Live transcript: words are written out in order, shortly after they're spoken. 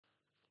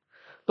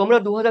তোমরা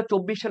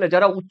 2024 সালে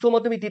যারা উচ্চ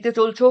মাধ্যমিক দিতে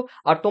চলছো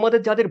আর তোমাদের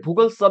যাদের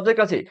ভূগোল সাবজেক্ট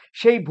আছে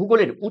সেই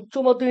ভূগোলের উচ্চ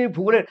মাধ্যমিক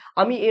ভূগোলের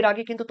আমি এর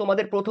আগে কিন্তু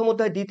তোমাদের প্রথম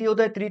অধ্যায়, দ্বিতীয়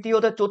অধ্যায়, তৃতীয়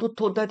অধ্যায়, চতুর্থ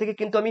অধ্যায় থেকে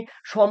কিন্তু আমি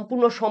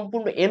সম্পূর্ণ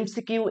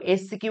MCQ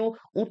SCQ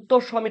উত্তর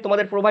সহ আমি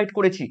তোমাদের প্রোভাইড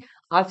করেছি।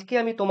 আজকে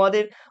আমি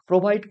তোমাদের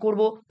প্রোভাইড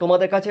করব,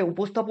 তোমাদের কাছে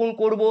উপস্থাপন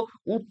করব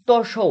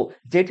উত্তর সহ,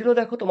 যেটিরও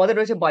দেখো তোমাদের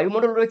রয়েছে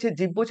বায়ুমণ্ডল রয়েছে,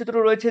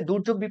 জীববৈচিত্র্য রয়েছে,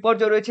 দুর্যোগ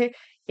বিপর্যয় রয়েছে।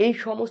 এই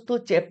সমস্ত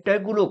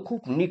চ্যাপ্টারগুলো খুব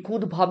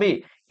নিখুঁতভাবে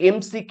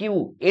MCQ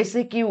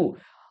SAQ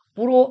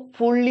পুরো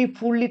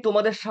ফুললি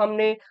তোমাদের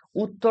সামনে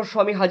উত্তর সহ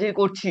আমি হাজির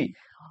করছি,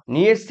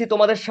 নিয়ে এসছি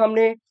তোমাদের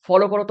সামনে।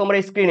 ফলো করো তোমরা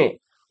স্ক্রিনে।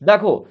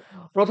 দেখো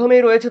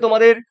প্রথমেই রয়েছে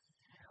তোমাদের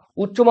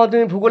উচ্চ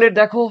মাধ্যমিক ভূগোলের।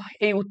 দেখো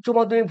এই উচ্চ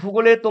মাধ্যমিক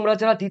ভূগোলে তোমরা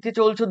যারা দিতে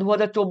চলছো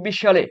 2024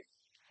 সালে,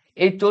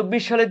 এই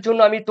 24 সালের জন্য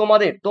আমি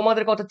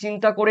তোমাদের কথা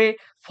চিন্তা করে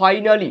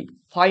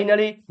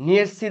ফাইনালি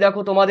নিয়ে এসছি। দেখো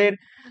তোমাদের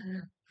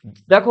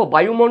দেখো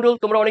বায়ুমণ্ডল,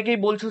 তোমরা অনেকেই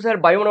বলছো স্যার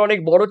বায়ুমণ্ডল অনেক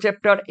বড়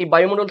চ্যাপ্টার, এই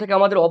বায়ুমণ্ডল থেকে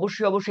আমাদের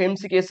অবশ্যই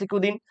MCQ SAQ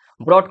দিন।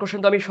 ব্রড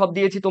কোশ্চেন তো আমি সব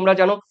দিয়েছি, তোমরা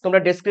জানো, তোমরা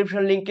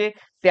ডেসক্রিপশন লিংকে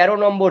 13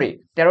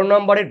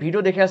 নম্বরের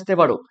ভিডিও দেখে আসতে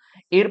পারো।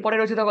 এরপরে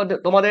রয়েছে দেখো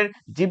তোমাদের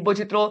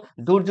জীববৈচিত্র্য,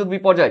 দুর্যোগ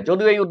বিপর্যয়,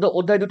 যদিও এই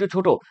অধ্যায় দুটো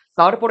ছোট,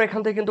 তারপর এখান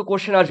থেকে কিন্তু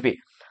কোশ্চেন আসবে।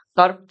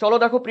 চলো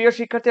দেখো প্রিয়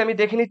শিক্ষার্থী, আমি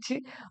দেখে নিচ্ছি।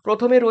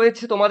 প্রথমে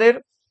রয়েছে তোমাদের,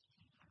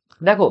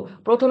 দেখো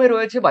প্রথমে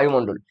রয়েছে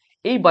বায়ুমণ্ডল।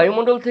 এই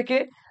বায়ুমণ্ডল থেকে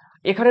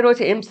এখানে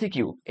রয়েছে MCQ।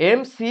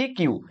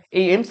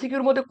 এই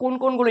MCQর মধ্যে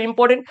কোনগুলো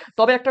ইম্পর্টেন্ট,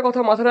 তবে একটা কথা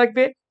মাথায়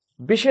রাখবে,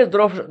 বিশেষ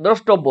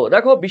দ্রষ্টব্য।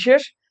 দেখো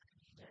বিশেষ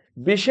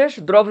বিশেষ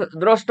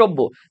দ্রষ্টব্য,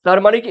 তার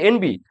মানে কি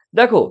NB।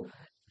 দেখো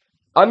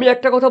আমি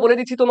একটা কথা বলে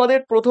দিচ্ছি তোমাদের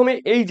প্রথমে,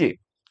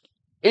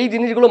 এই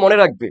জিনিসগুলো মনে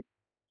রাখবে।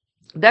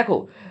 দেখো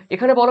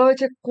এখানে বলা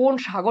হয়েছে কোন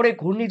সাগরে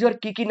ঘূর্ণিঝড়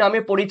কি নামে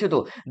পরিচিত।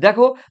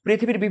 দেখো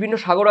পৃথিবীর বিভিন্ন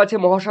সাগর আছে,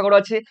 মহাসাগর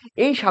আছে,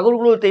 এই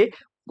সাগরগুলোতে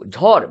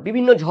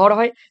বিভিন্ন ঝড়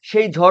হয়,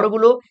 সেই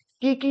ঝড়গুলো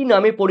কি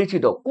নামে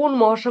পরিচিত, কোন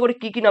মহাসাগরে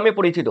কি নামে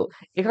পরিচিত,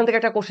 এখান থেকে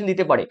একটা কোশ্চেন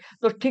দিতে পারে।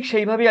 তো ঠিক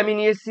সেইভাবে আমি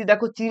নিয়ে এসেছি।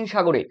 দেখো চীন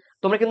সাগরে,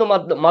 তোমরা কিন্তু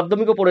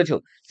মাধ্যমিকও পড়েছো,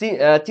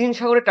 চীন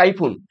সাগরে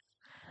টাইফুন।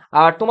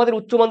 আর তোমাদের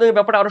উচ্চ মাধ্যমিক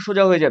ব্যাপারটা আরো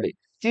সোজা হয়ে যাবে।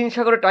 চীন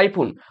সাগরে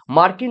টাইফুন,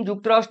 মার্কিন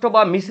যুক্তরাষ্ট্র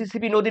বা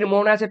মিসিসিপি নদীর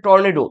মোহনায় আছে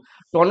টর্নেডো।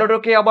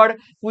 টর্নেডোকে আবার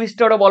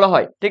টুইস্টারও বলা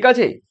হয়, ঠিক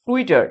আছে,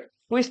 টুইস্টার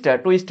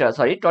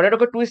সরি,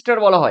 টর্নেডোকে টুইস্টার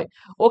বলা হয়।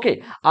 ওকে।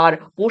 আর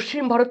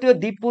পশ্চিম ভারতীয়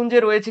দ্বীপপুঞ্জে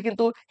রয়েছে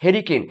কিন্তু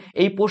হেরিকেন।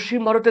 এই পশ্চিম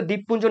ভারতের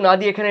দ্বীপপুঞ্জ না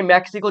দিয়ে এখানে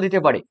মেক্সিকো দিতে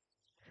পারে,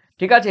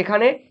 ঠিক আছে,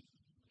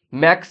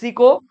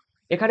 মেক্সিকো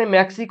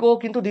মেক্সিকো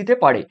কিন্তু দিতে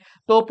পারে।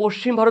 তো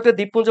পশ্চিম ভারতের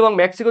দ্বীপপুঞ্জ এবং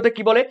মেক্সিকোতে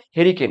কি বলে,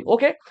 হেরিকেন।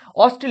 ওকে।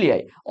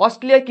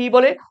 অস্ট্রেলিয়ায় কি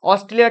বলে,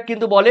 অস্ট্রেলিয়া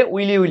কিন্তু বলে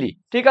উইলি,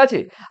 ঠিক আছে।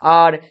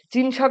 আর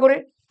চীন সাগরে,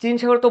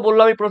 তো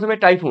বললাম আমি প্রথমে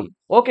টাইফুন।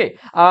 ওকে।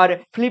 আর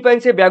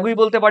ফিলিপাইন্সে ব্যাগুই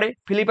বলতে পারে,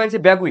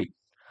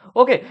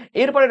 ওকে।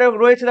 এরপরে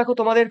রয়েছে, দেখো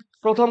তোমাদের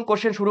প্রথম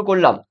কোশ্চেন শুরু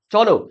করলাম,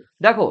 চলো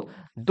দেখো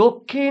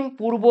দক্ষিণ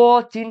পূর্ব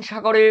চীন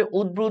সাগরে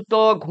উদ্ভূত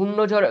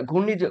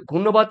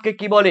ঘূর্ণবাদকে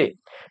কি বলে,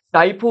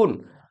 টাইফুন,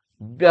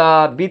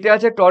 বিতে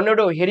আছে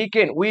টর্নেডো,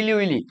 হেরিকেন,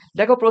 উইলি।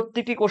 দেখো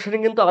প্রত্যেকটি কোশ্চেনে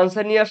কিন্তু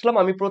আনসার নিয়ে আসলাম,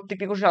 আমি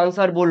প্রত্যেকটি কোশ্চেন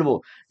আনসার বলবো,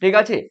 ঠিক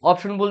আছে,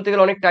 অপশন বলতে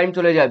গেলে অনেক টাইম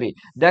চলে যাবে।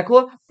 দেখো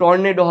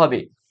টর্নেডো হবে,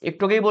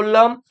 একটু আগেই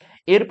বললাম।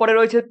 এরপরে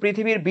রয়েছে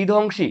পৃথিবীর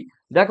বিধ্বংসী।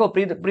 দেখো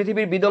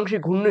পৃথিবীর বিধ্বংসী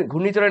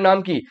ঘূর্ণিঝড়ের নাম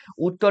কি,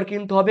 উত্তর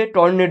কিন্তু হবে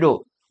টর্নেডো,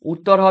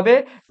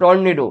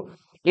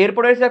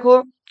 এরপরে দেখো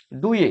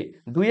দুইয়ে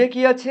দুইয়ে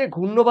কি আছে,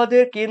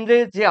 ঘূর্ণবাদের কেন্দ্রে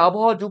যে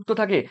আবহাওয়া যুক্ত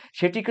থাকে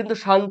সেটি কিন্তু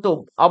শান্ত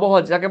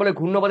আবহাওয়া, যাকে বলে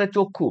ঘূর্ণবাদের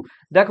চক্ষু।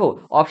 দেখো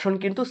অপশন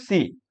কিন্তু সি।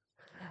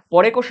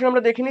 পরে কোশ্চেন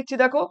আমরা দেখে নিচ্ছি।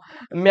 দেখো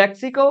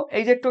মেক্সিকো,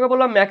 এই যে একটু আগে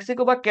বললাম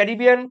মেক্সিকো বা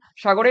ক্যারিবিয়ান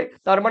সাগরে,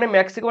 তার মানে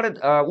মেক্সিকো মানে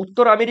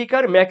উত্তর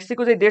আমেরিকার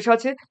মেক্সিকো যে দেশ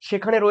আছে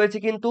সেখানে রয়েছে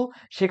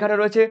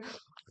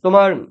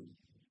তোমার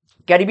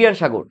ক্যারিবিয়ান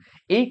সাগর।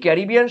 এই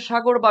ক্যারিবিয়ান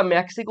সাগর বা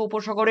মেক্সিকো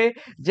উপসাগরে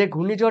যে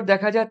ঘূর্ণিঝড়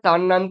দেখা যায়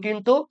তার নাম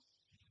কিন্তু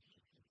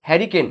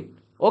হ্যারিকেন।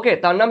 ওকে,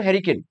 তার নাম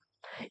হ্যারিকেন।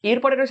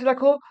 এরপরে রয়েছে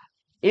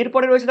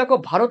দেখো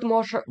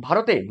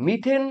ভারতে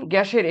মিথেন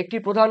গ্যাসের একটি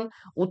প্রধান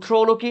উৎস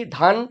হলো কি,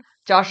 ধান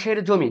চাষের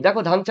জমি। দেখো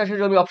ধান চাষের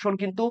জমি, অপশন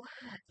কিন্তু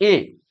এ।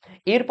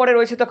 এরপরে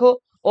রয়েছে দেখো,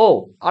 ও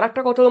আর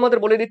একটা কথা তোমাদের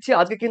বলে দিচ্ছি,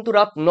 আজকে কিন্তু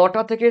রাত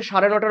 9টা থেকে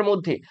 9:30টার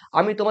মধ্যে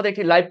আমি তোমাদের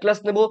একটি লাইভ ক্লাস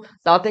নেব।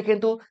 তাতে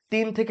কিন্তু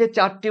 3 থেকে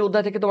 4টি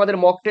অধ্যায় থেকে তোমাদের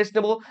মক টেস্ট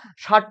নেব,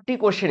 60টি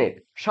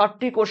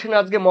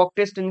কোশ্চেনের আজকে মক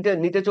টেস্ট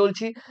নিতে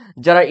চলছি।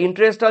 যারা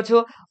ইন্টারেস্ট আছো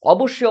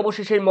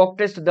অবশ্যই সেই মক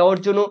টেস্ট দেওয়ার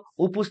জন্য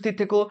উপস্থিত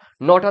থেকো।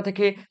 9টা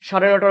থেকে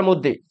 9:30টার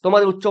মধ্যে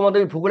তোমাদের উচ্চ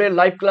মাধ্যমিক ভূগোলের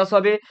লাইভ ক্লাস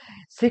হবে,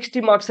 60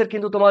 মার্কসের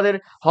কিন্তু তোমাদের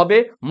হবে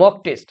মক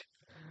টেস্ট।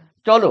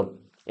 চলো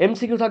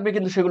MCQ থাকবে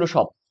কিন্তু সেগুলো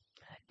সব।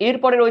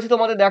 এরপরে রয়েছে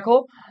তোমাদের দেখো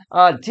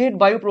জেট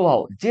বায়ু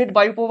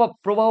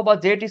প্রবাহ বা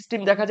জেট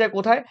স্ট্রিম দেখা যায়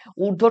কোথায়,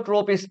 ঊর্ধ্ব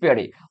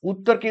ট্রপোস্ফিয়ারে।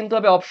 উত্তর কিন্তু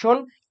হবে অপশন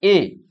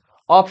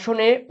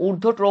এ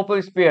ঊর্ধ্ব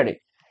ট্রপোস্ফিয়ারে।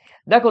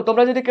 দেখো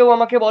তোমরা যদি কেউ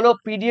আমাকে বলো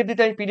পিডিএফ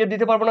দিতে, আমি পিডিএফ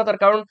দিতে পারবো না, তার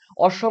কারণ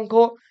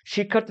অসংখ্য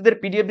শিক্ষার্থীদের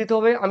পিডিএফ দিতে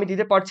হবে, আমি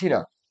দিতে পারছি না,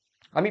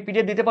 আমি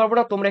পিডিএফ দিতে পারবো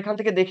না। তোমরা এখান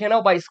থেকে দেখে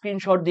নাও বা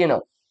স্ক্রিনশট দিয়ে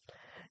নাও,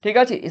 ঠিক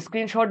আছে,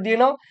 স্ক্রিনশট দিয়ে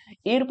নাও।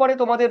 এরপরে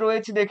তোমাদের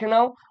রয়েছে, দেখে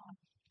নাও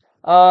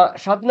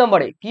সাত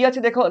নম্বরে কি আছে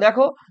দেখো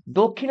দেখো,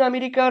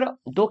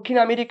 দক্ষিণ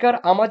আমেরিকার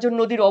আমাজন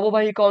নদীর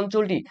অববাহিকা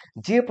অঞ্চলটি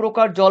যে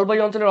প্রকার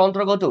জলবায়ু অঞ্চলের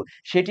অন্তর্গত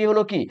সেটি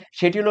হলো কি,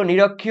 সেটি হলো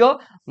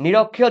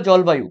নিরক্ষীয়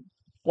জলবায়ু।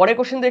 পরে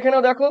কোশ্চেন দেখে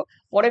নাও, দেখো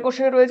পরে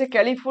কোশ্চেনে রয়েছে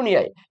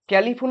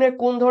ক্যালিফোর্নিয়ায়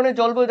কোন ধরনের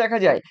জলবায়ু দেখা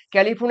যায়?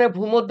 ক্যালিফোর্নিয়ায়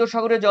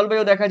ভূমধ্যসাগরের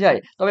জলবায়ু দেখা যায়,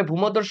 তবে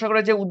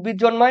ভূমধ্যসাগরে যে উদ্ভিদ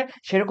জন্মায়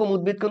সেরকম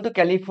উদ্ভিদ কিন্তু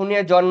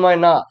ক্যালিফোর্নিয়ায় জন্মায়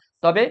না,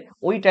 তবে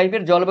ওই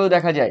টাইপের জলবায়ু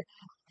দেখা যায়।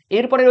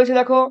 এরপরে রয়েছে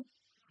দেখো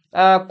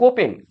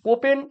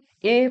কোপেন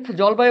এফ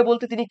জলবায়ু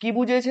বলতে তিনি কি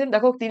বুঝিয়েছেন?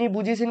 দেখো তিনি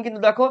বুঝিয়েছেন কিন্তু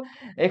দেখো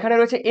এখানে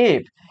রয়েছে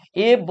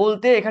এফ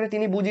বলতে এখানে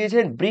তিনি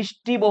বুঝিয়েছেন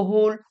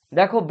বৃষ্টিবহুল,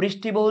 দেখো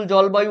বৃষ্টিবহুল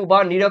জলবায়ু বা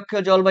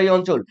নিরক্ষীয় জলবায়ু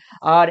অঞ্চল।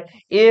 আর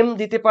এম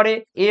দিতে পারে,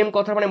 এম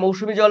কথার মানে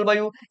মৌসুমী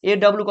জলবায়ু, এ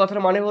ডাব্লিউ কথার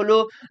মানে হলো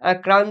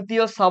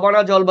ক্রান্তীয়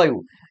সাভানা জলবায়ু।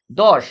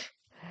 10,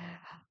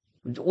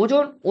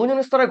 ওজন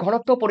স্তরের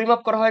ঘনত্ব পরিমাপ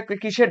করা হয়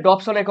কিসের?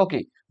 ডপসন এককে।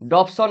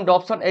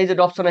 ডপসন এই যে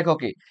ডপসন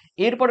এককে।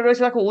 এরপরে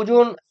রয়েছে দেখো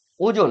ওজন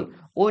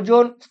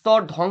ওজন স্তর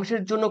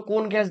ধ্বংসের জন্য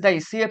কোন গ্যাস দায়ী?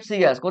 CFC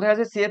gas. কোথায়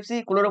আছে? CFC,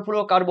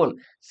 chlorofluorocarbon.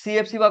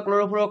 সিএফসি বা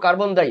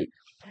ক্লোরোফ্লোরোকার্বন দায়ী।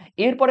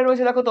 এরপরে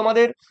রয়েছে দেখো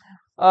তোমাদের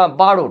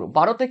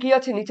 12তে কি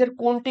আছে? নিচের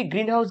কোনটি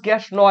গ্রিনহাউস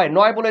গ্যাস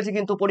নয় বলেছে,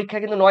 কিন্তু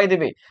পরীক্ষায় কিন্তু নয়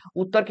দেবে।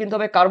 উত্তর কিন্তু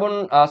হবে কার্বন,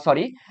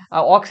 সরি,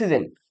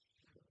 অক্সিজেন।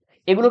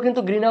 এগুলো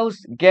কিন্তু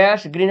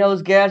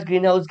গ্রিনহাউস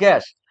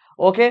গ্যাস।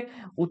 ওকে,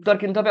 উত্তর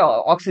কিন্তু হবে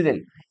অক্সিজেন।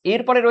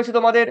 এরপরে রয়েছে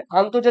তোমাদের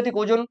আন্তর্জাতিক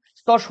ওজন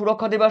স্তর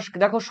সুরক্ষা দিবস,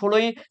 দেখো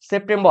 16ই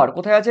সেপ্টেম্বর।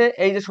 কোথায় আছে?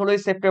 এই যে 16ই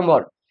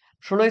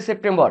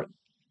সেপ্টেম্বর।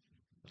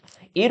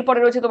 এরপরে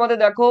রয়েছে তোমাদের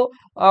দেখো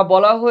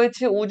বলা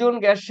হয়েছে ওজোন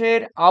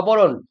গ্যাসের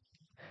আবরণ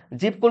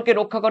জীবকুলকে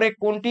রক্ষা করে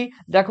কোনটি?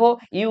 দেখো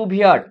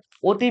ইউভিআর,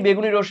 অতি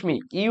বেগুনি রশ্মি,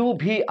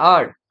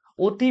 ইউভিআর,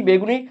 অতি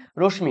বেগুনি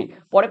রশ্মি।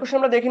 পরের প্রশ্ন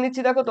আমরা দেখে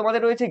নিচ্ছি, দেখো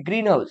তোমাদের রয়েছে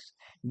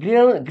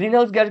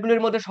গ্রিনহাউস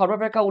গ্যাসগুলির মধ্যে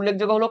সর্বাপেক্ষা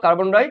উল্লেখযোগ্য হলো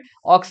কার্বন ডাই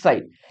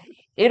অক্সাইড।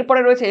 এরপরে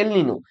রয়েছে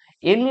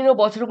এলনিনো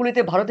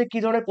বছরগুলিতে ভারতে কি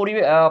ধরনের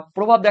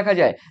প্রভাব দেখা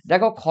যায়?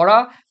 দেখো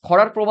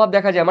খরার প্রভাব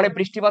দেখা যায়, মানে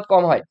বৃষ্টিপাত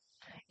কম হয়।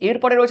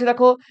 এরপরে রয়েছে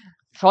দেখো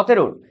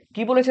 17,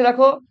 কি বলেছে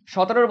দেখো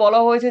 17 বলা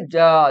হয়েছে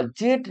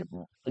জেট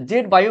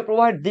জেট বায়ু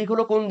প্রবাহের দিক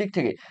হলো কোন দিক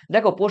থেকে?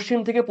 দেখো পশ্চিম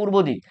থেকে পূর্ব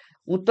দিক।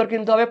 উত্তর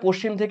কিন্তু হবে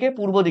পশ্চিম থেকে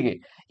পূর্ব দিকে।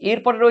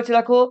 এরপরে রয়েছে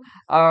দেখো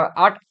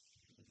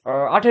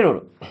 18,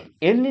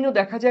 এলনিনো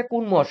দেখা যায়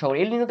কোন মহাসাগরে?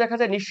 এলনিনো দেখা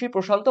যায় নিশ্চয়ই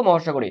প্রশান্ত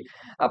মহাসাগরে।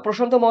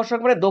 প্রশান্ত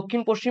মহাসাগর মানে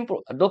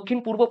দক্ষিণ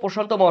পূর্ব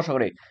প্রশান্ত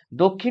মহাসাগরে,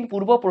 দক্ষিণ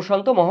পূর্ব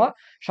প্রশান্ত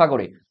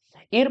মহাসাগরে।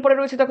 এরপরে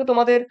রয়েছে দেখো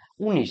তোমাদের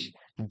 19,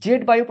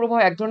 জেট বায়ু প্রবাহ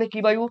এক ধরনের কি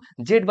বায়ু?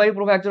 জেট বায়ু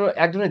প্রবাহ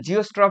এক ধরনের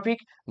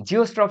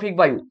জিওস্ট্রফিক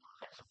বায়ু।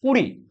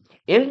 20,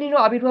 এলনিনো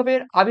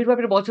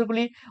আবির্ভাবের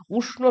বছরগুলি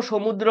উষ্ণ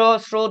সমুদ্র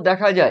স্রোত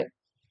দেখা যায়।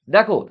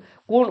 দেখো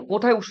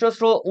কোথায়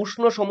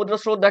উষ্ণ সমুদ্র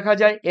স্রোত দেখা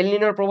যায়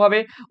এলনিনোর প্রভাবে?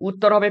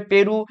 উত্তর হবে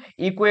Peru,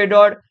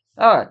 Ecuador,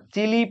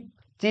 chilli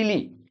chilli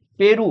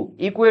Peru,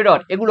 Ecuador,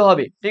 এগুলো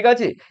হবে। ঠিক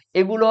আছে,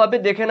 এগুলো হবে,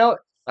 দেখে নাও।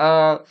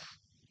 আহ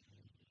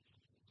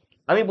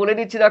আমি বলে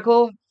দিচ্ছি, দেখো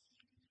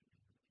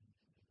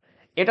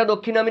এটা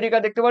দক্ষিণ আমেরিকা,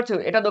 দেখতে পাচ্ছ?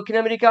 এটা দক্ষিণ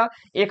আমেরিকা।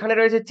 এখানে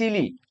রয়েছে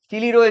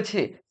চিলি রয়েছে,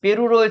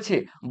 পেরু রয়েছে,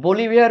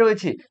 বলিভিয়া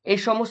রয়েছে। এই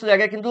সমস্ত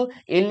জায়গায় কিন্তু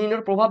এল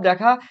নিনোর প্রভাব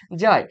দেখা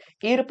যায়।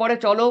 এরপরে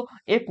চলো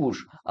 21,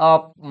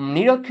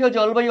 নিরক্ষীয়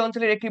জলবায়ু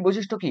অঞ্চলের একটি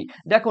বৈশিষ্ট্য কি?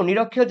 দেখো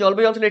নিরক্ষীয়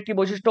জলবায়ু অঞ্চলের একটি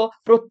বৈশিষ্ট্য,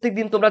 প্রত্যেক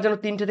দিন তোমরা যেন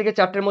 3টে থেকে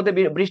 4টের মধ্যে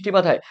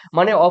বৃষ্টিপাত হয়,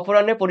 মানে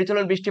অপরাহ্নে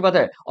পরিচালন বৃষ্টিপাত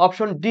হয়।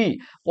 Option D.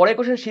 পরে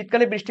কোশ্চেন,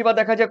 শীতকালে বৃষ্টিপাত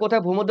দেখা যায়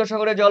কোথায়?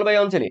 ভূমধ্যসাগরের জলবায়ু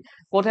অঞ্চলে।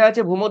 কোথায়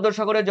আছে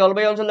ভূমধ্যসাগরের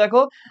জলবায়ু অঞ্চল?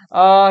 দেখো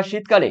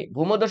শীতকালে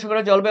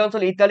ভূমধ্যসাগরের জলবায়ু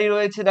অঞ্চল ইতালি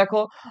রয়েছে, দেখো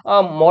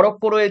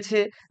মরক্কো রয়েছে,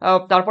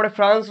 তারপরে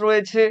ফ্রান্স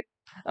রয়েছে,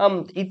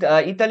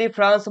 ইতালি,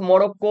 ফ্রান্স,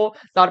 মরক্কো,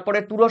 তারপরে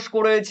তুরস্ক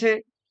রয়েছে।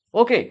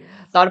 ওকে,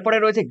 তারপরে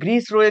রয়েছে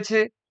গ্রিস রয়েছে।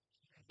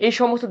 এই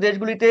সমস্ত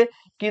দেশগুলিতে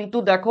কিন্তু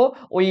দেখো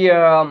ওই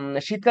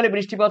শীতকালে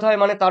বৃষ্টিপাত হয়,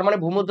 মানে তার মানে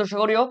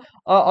ভূমধ্যসাগরীয়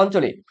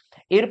অঞ্চলে।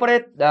 এরপরে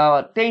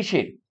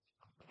 23,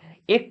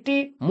 একটি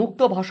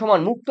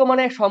মুক্ত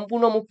মানে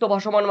সম্পূর্ণ মুক্ত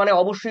ভাসমান, মানে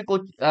অবশ্যই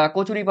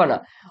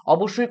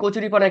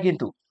কচুরিপানা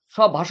কিন্তু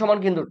সব ভাসমান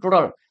কিন্তু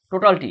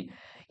টোটালটি।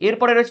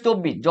 এরপরে রয়েছে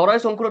 24,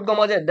 জরায়ু অঙ্কুরোদ্গম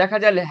দেখা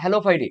যায়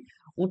হ্যালোফাইটে।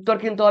 উত্তর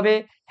কিন্তু হবে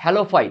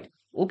হ্যালোফাইট।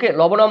 ওকে,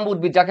 লবণাম্ব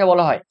উদ্ভিদ যাকে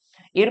বলা হয়।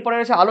 এরপরে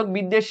রয়েছে আলোক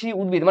বিদ্বেষী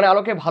উদ্ভিদ, মানে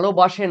আলোকে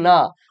ভালোবাসে না।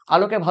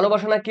 আলোকে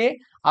ভালোবাসে না কে?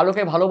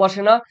 আলোকে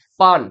ভালোবাসে না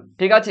পান।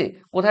 ঠিক আছে,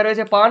 কোথায়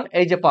রয়েছে পান?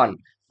 এই যে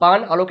পান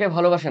আলোকে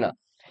ভালোবাসে না।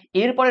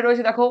 এরপরে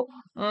রয়েছে দেখো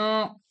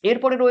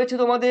এরপরে রয়েছে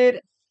তোমাদের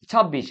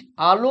 26,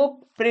 আলোক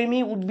প্রেমী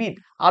উদ্ভিদ।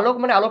 আলোক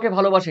মানে আলোকে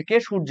ভালোবাসে কে?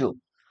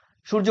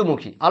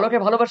 সূর্যমুখী। আলোকে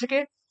ভালোবাসে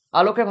কে?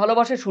 আলোকে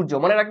ভালোবাসে সূর্য,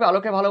 মনে রাখবে,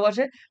 আলোকে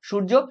ভালোবাসে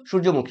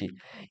সূর্যমুখী।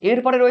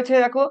 এরপরে রয়েছে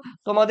দেখো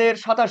তোমাদের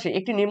 27,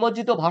 একটি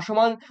নিমজ্জিত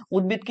ভাসমান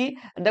উদ্ভিদ কি?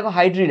 দেখো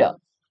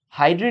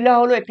হাইড্রিলা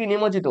হলো একটি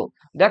নিমজ্জিত।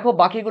 দেখো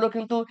বাকিগুলো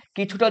কিন্তু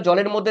কিছুটা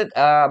জলের মধ্যে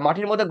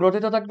মাটির মধ্যে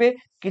গ্রথিত থাকবে,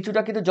 কিছুটা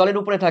কিন্তু জলের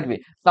উপরে থাকবে।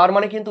 তার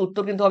মানে কিন্তু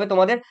উত্তর কিন্তু হবে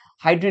তোমাদের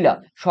হাইড্রিলা,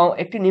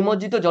 একটি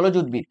নিমজ্জিত জলজ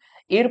উদ্ভিদ।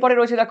 এরপরে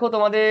রয়েছে দেখো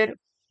তোমাদের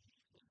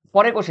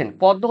পরের কোশ্চেন,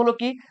 পদ্ম হলো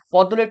কি?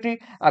 পদ্ম হলো একটি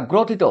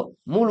গ্রথিত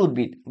মূল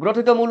উদ্ভিদ।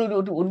 গ্রথিত মূল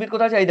উদ্ভিদ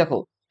কোথায় আছে? এই দেখো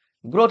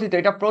গ্রথিত,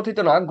 এটা প্রথিত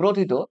না,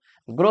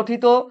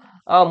 গ্রথিত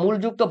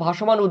মূলযুক্ত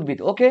ভাসমান উদ্ভিদ।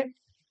 ওকে,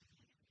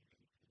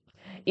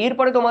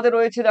 এরপরে তোমাদের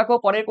রয়েছে দেখো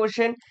পরের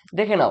কোশ্চেন,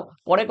 দেখে নাও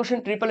পরের কোশ্চেন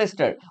ট্রিপল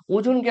স্টার,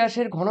 ওজোন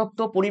গ্যাসের ঘনত্ব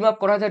পরিমাপ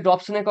করা যায়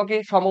ডবসন এককে,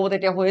 সম্ভবত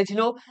এটা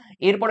হয়েছিল।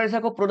 এরপরে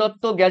দেখো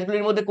প্রদত্ত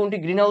গ্যাসগুলির মধ্যে কোনটি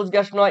গ্রিনহাউস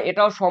গ্যাস নয়,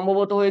 এটাও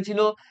সম্ভবত হয়েছিল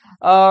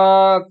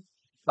আহ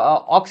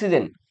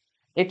অক্সিজেন,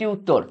 এটি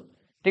উত্তর।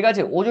 ঠিক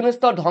আছে, ওজোন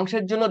স্তর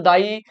ধ্বংসের জন্য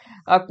দায়ী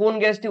কোন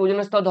গ্যাসটি ওজোন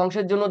স্তর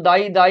ধ্বংসের জন্য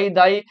দায়ী দায়ী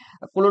দায়ী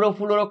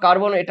ক্লোরোফ্লুরো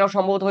কার্বন, এটাও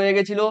সম্ভবত হয়ে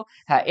গেছিল।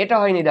 হ্যাঁ, এটা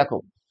হয়নি। দেখো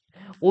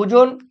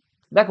ওজোন,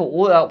 দেখো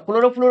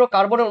ক্লোরোফ্লুরো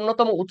কার্বনের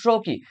অন্যতম উৎস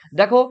কি,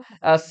 দেখো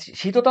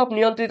শীততাপ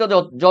নিয়ন্ত্রিত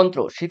যন্ত্র,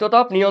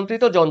 শীততাপ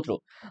নিয়ন্ত্রিত যন্ত্র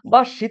বা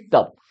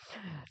শীততাপ।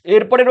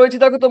 এরপরে রয়েছে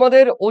দেখো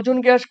তোমাদের ওজোন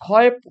গ্যাস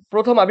ক্ষয়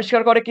প্রথম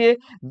আবিষ্কার করে কে,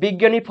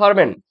 বিজ্ঞানী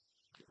ফারম্যান,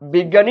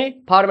 বিজ্ঞানী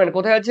ফারম্যান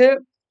কোথায় আছে,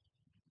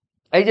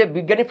 এই যে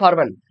বিজ্ঞানী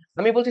ফারম্যান।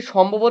 আমি বলছি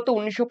সম্ভবত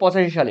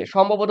 1985 সালে,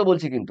 সম্ভবত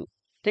বলছি কিন্তু,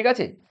 ঠিক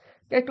আছে,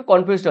 একটু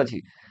কনফিউজড আছি।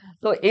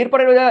 তো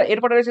এরপরে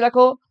রয়েছে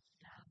দেখো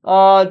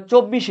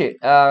 24-এ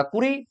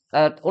 20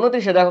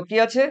 29-এ দেখো কি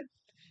আছে,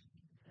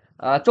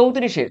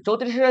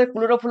 34-এ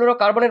ক্লোরোফ্লুরো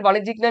কার্বনের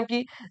বাণিজ্যিক নাম কি,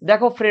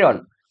 দেখো ফ্রেয়ন,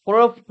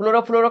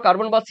 ক্লোরোফ্লুরো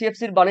কার্বন বা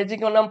সিএফসির বাণিজ্যিক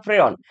নাম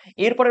ফ্রেয়ন।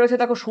 এরপরে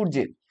রয়েছে দেখো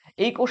সূর্যের,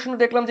 এই কোশ্চেন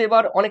দেখলাম যে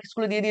এবার অনেক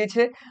স্কুলে দিয়ে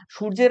দিয়েছে,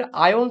 সূর্যের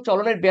আয়ন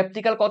চলনের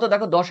ব্যাপ্তিকাল কত,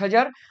 দেখো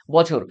 10,000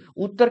 বছর,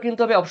 উত্তর কিন্তু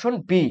হবে অপশন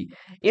বি।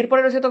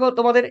 এরপরে রয়েছে দেখো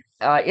তোমাদের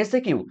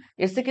এসএকিউ,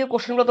 এসএকিউ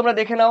কোশ্চেনগুলো তোমরা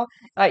দেখে নাও,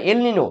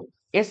 এলনিনো,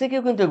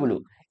 এসএকিউ কিন্তু এগুলো,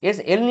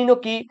 এলনিনো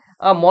কি,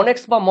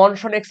 মনেক্স বা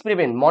মনসন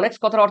এক্সপেরিমেন্ট, মনেক্স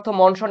কথার অর্থ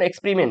মনসন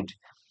এক্সপেরিমেন্ট,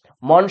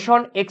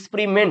 মনসন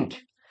এক্সপেরিমেন্ট।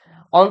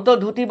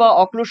 অন্তর্ধুতি বা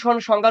অক্লুশন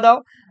সংজ্ঞা দাও,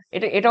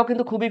 এটাও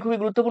কিন্তু খুবই খুবই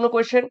গুরুত্বপূর্ণ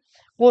কোয়েশ্চেন।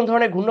 কোন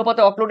ধরনের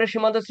ঘূর্ণপাতে অক্লুডের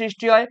সীমান্ত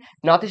সৃষ্টি হয়,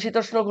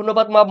 নাতিশীতোষ্ণ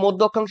ঘূর্ণপাত বা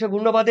মধ্য অক্ষাংশ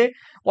ঘূর্ণপাতে।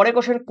 পরে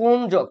কোশ্চেন, কোন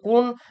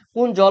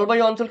কোন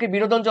জলবায়ু অঞ্চলকে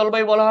বিনোদন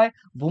জলবায়ু বলা হয়,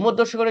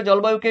 ভূমধ্যসাগরের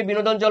জলবায়ুকে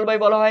বিনোদন জলবায়ু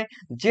বলা হয়।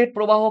 জেট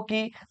প্রবাহ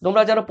কি,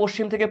 তোমরা জানো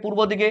পশ্চিম থেকে পূর্ব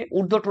দিকে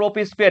ঊর্ধ্ব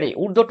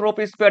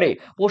ট্রপোস্ফিয়ারে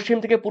পশ্চিম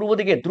থেকে পূর্ব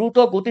দিকে দ্রুত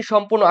গতি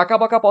সম্পন্ন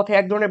আঁকাবাঁকা পথে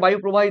এক ধরনের বায়ু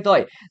প্রবাহিত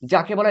হয়,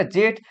 যাকে বলা হয়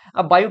জেট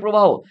বায়ু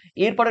প্রবাহ।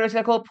 এরপরে রয়েছে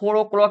দেখো 4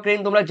 o'clock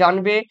রেইন, তোমরা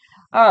জানবে,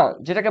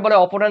 যেটাকে বলে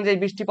অপরাহ্নে যে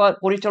বৃষ্টিপাত,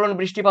 পরিচলন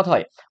বৃষ্টিপাত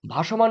হয়।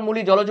 ভাসমান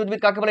মূলী জলজ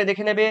উদ্ভিদ কাকে বলে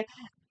দেখে নেবে।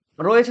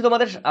 রয়েছে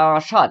তোমাদের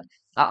 7,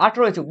 8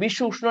 রয়েছে বিশ্ব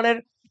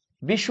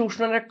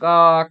উষ্ণায়নের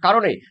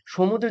কারণে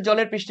সমুদ্রের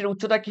জলের পৃষ্ঠের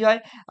উচ্চতা কি হয়,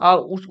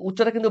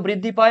 উচ্চতা কিন্তু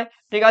বৃদ্ধি পায়।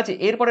 ঠিক আছে,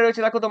 এরপরে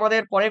রয়েছে দেখো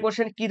তোমাদের পরের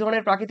কোশ্চেন, কি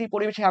ধরনের প্রাকৃতিক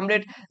পরিবেশে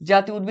হ্যামলেট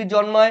জাতীয় উদ্ভিদ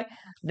জন্মায়,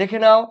 দেখে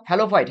নাও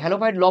হ্যালোফাইট,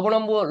 হ্যালোফাইট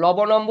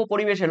লবণাম্ব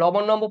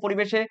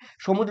পরিবেশে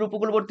সমুদ্র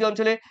উপকূলবর্তী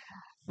অঞ্চলে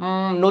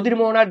নদীর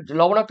মোহনার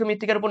লবণাক্ত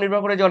মৃত্তিকার উপর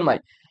নির্ভর করে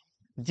জন্মায়।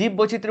 জীব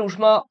বৈচিত্র্যের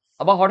উষ্মা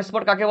বা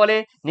হটস্পট কাকে বলে,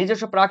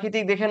 নিজস্ব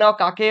প্রাকৃতিক, দেখে নাও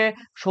কাকে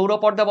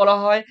সৌরপর্দা বলা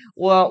হয়,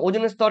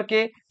 ওজোন স্তরকে।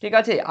 ঠিক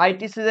আছে,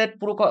 আইটিসিজের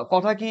পুরো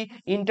কথা কি,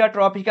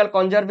 ইন্টারট্রপিক্যাল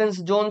কনজারভেন্স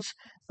জোনস।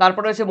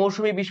 তারপর রয়েছে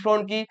মৌসুমী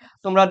বিস্ফোরণ কি,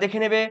 তোমরা দেখে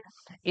নেবে।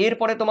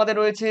 এরপরে তোমাদের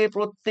রয়েছে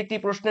প্রত্যেকটি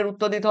প্রশ্নের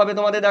উত্তর দিতে হবে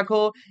তোমাদের। দেখো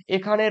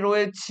এখানে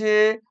রয়েছে,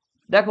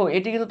 দেখো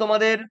এটি কিন্তু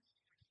তোমাদের,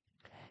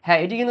 হ্যাঁ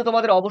এটি কিন্তু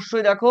তোমাদের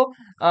অবশ্যই দেখো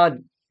আহ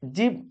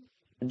জীব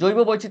জৈব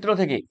বৈচিত্র্য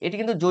থেকে, এটি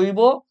কিন্তু জৈব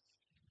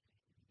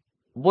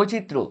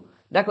বৈচিত্র্য।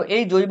 দেখো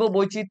এই জৈব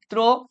বৈচিত্র্য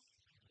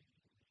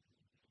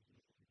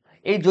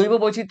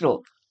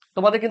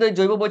তোমাদের কিন্তু এই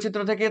জৈব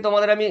বৈচিত্র্য থেকে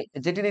তোমাদের আমি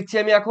যেটি দিচ্ছি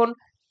আমি এখন,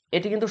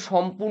 এটি কিন্তু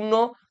সম্পূর্ণ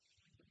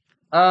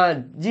আহ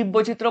জীব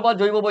বৈচিত্র্য বা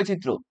জৈব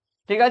বৈচিত্র্য।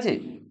 ঠিক আছে,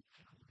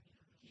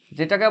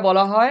 যেটাকে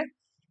বলা হয়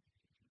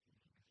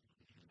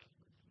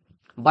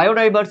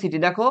বায়োডাইভার্সিটি।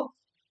 দেখো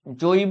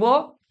জৈব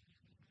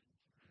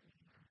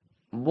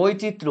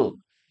বৈচিত্র্য,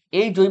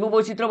 এই জৈব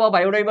বৈচিত্র্য বা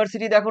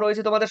বায়োডাইভার্সিটি দেখো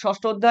রয়েছে তোমাদের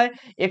 6ষ্ঠ অধ্যায়,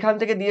 এখান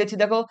থেকে দিয়েছি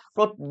দেখো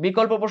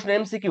বিকল্প প্রশ্ন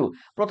এমসিকিউ।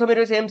 প্রথমে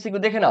রয়েছে এমসিকিউ,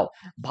 দেখে নাও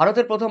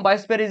ভারতের প্রথম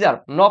বায়োস্ফিয়ার রিজার্ভ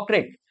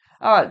নকরেক,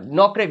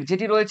 নকরেক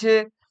যেটি রয়েছে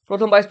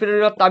প্রথম বায়োস্ফিয়ার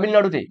রিজার্ভ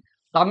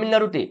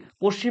তামিলনাড়ুতে।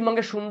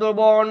 পশ্চিমবঙ্গের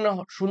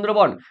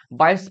সুন্দরবন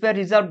বায়োস্ফিয়ার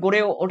রিজার্ভ গড়ে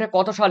ওঠে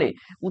কত সালে,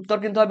 উত্তর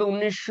কিন্তু হবে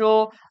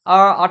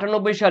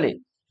 1998 সালে,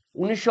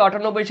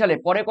 1998 সালে।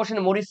 পরে কোশ্চেন,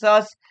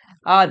 মরিশাস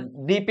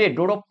দ্বীপে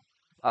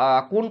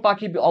কোন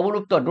পাখি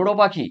অবলুপ্ত, ডোডো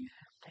পাখি।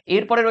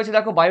 এরপরে রয়েছে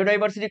দেখো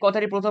বায়োডাইভার্সিটি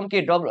কথাটি প্রথম কে,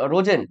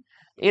 রোজেন।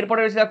 এরপরে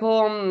রয়েছে দেখো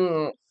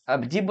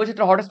জীব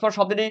বৈচিত্র্য হটস্পট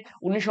শব্দটি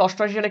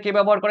 1988 সালে কে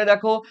ব্যবহার করে,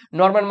 দেখো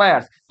নরম্যান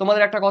মায়ার্স।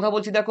 তোমাদের একটা কথা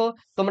বলছি, দেখো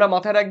তোমরা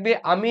মাথায় রাখবে,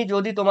 আমি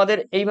যদি তোমাদের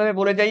এইভাবে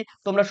বলে যাই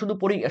তোমরা শুধু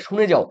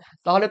শুনে যাও,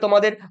 তাহলে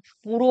তোমাদের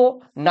পুরো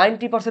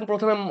 90%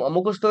 প্রথমে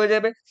মুখস্থ হয়ে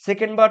যাবে,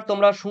 সেকেন্ড বার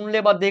তোমরা শুনলে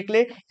বা দেখলে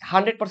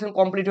 100%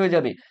 কমপ্লিট হয়ে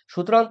যাবে।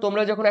 সুতরাং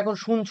তোমরা যখন এখন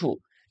শুনছো,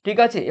 ঠিক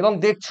আছে, এবং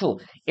দেখছো,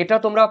 এটা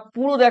তোমরা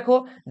পুরো দেখো,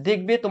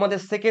 দেখবে তোমাদের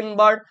সেকেন্ড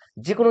বার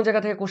যে কোনো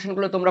জায়গা থেকে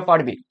কোশ্চেনগুলো তোমরা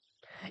পারবে।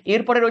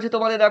 এরপরে রয়েছে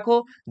তোমাদের দেখো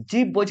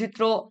জীব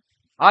বৈচিত্র্য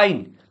আইন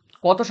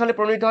কত সালে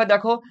প্রণীত হয়,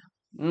 দেখো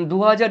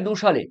 2002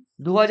 সালে,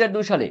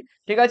 2002 সালে।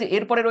 ঠিক আছে,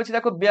 এরপরে রয়েছে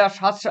দেখো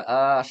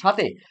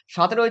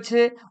সাথে রয়েছে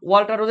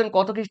ওয়াল্টার রোজেন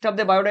কত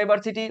খ্রিস্টাব্দে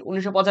বায়োডাইভার্সিটি,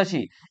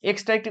 1985।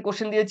 এক্সট্রা একটি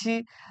কোশ্চেন দিয়েছি,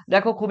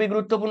 দেখো খুবই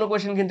গুরুত্বপূর্ণ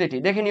কোশ্চেন কিন্তু এটি,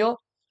 দেখে নিও।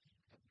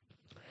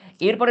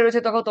 এরপরে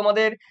রয়েছে দেখো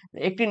তোমাদের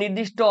একটি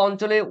নির্দিষ্ট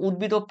অঞ্চলে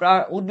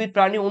উদ্ভিদ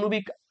প্রাণী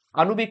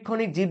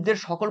আনুবীক্ষণিক জীবদের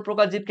সকল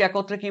প্রকার জীবকে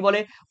একত্রে কি বলে,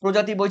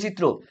 প্রজাতি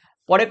বৈচিত্র্য।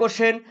 পরে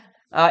কোশ্চেন,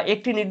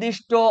 একটি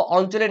নির্দিষ্ট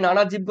অঞ্চলে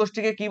নানা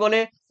জীবগোষ্ঠীকে কি বলে,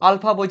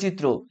 আলফা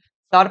বৈচিত্র্য।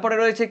 তারপরে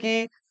রয়েছে কি,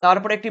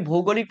 তারপরে একটি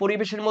ভৌগোলিক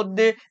পরিবেশের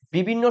মধ্যে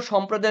বিভিন্ন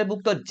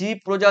সম্প্রদায়ভুক্ত জীব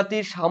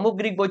প্রজাতির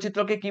সামগ্রিক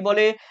বৈচিত্র্যকে কি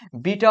বলে?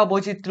 বিটা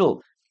বৈচিত্র্য।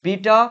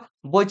 বিটা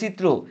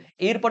বৈচিত্র্য।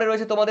 এরপরে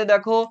রয়েছে তোমাদের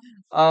দেখো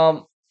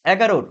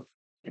 11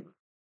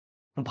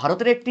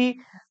 ভারতের একটি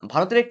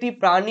ভারতের একটি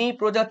প্রাণী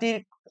প্রজাতির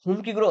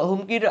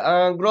হুমকির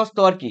গ্রস্ত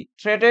আর কি,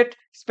 থ্রেটেড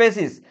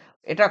স্পেসিস।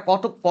 এটা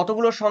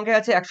কতগুলোর সংখ্যা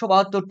আছে?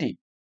 172টি।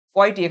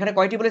 কয়টি? এখানে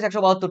কয়টি বলেছে?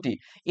 172টি।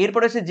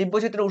 এরপরে হচ্ছে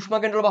জীববৈচিত্র্য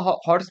উষ্মাকেন্দ্র বা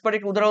হটস্পট,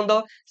 একটি উদাহরণ দাও।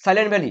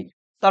 Silent valley.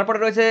 তারপরে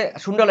রয়েছে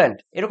সুন্ডারল্যান্ড।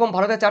 এরকম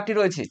ভারতে 4টি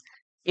রয়েছে।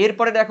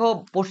 এরপরে দেখো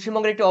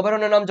পশ্চিমবঙ্গের একটি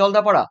অভয়ারণ্যের নাম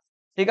জলদাপাড়া।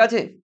 ঠিক আছে?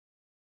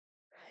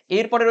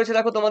 এরপরে রয়েছে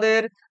দেখো তোমাদের,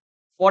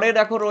 পরে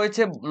দেখো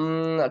রয়েছে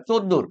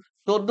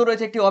 14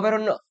 রয়েছে একটি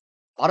অভয়ারণ্য।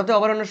 ভারতের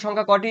অভয়ারণ্যের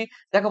সংখ্যা কটি?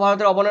 দেখো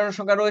ভারতের অভয়ারণ্যের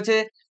সংখ্যা রয়েছে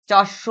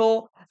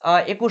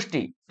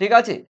 421টি। ঠিক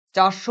আছে?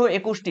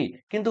 421টি।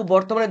 কিন্তু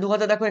বর্তমানে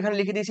 2000 দেখো এখানে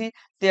লিখে দিয়েছি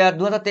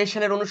 2023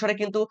 সালের অনুসারে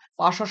কিন্তু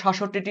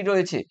 567টি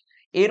রয়েছে।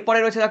 এরপরে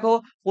রয়েছে দেখো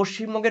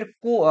পশ্চিমবঙ্গের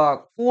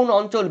কোন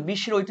অঞ্চল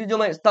বিশ্বের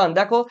ঐতিহ্যময় স্থান?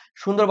 দেখো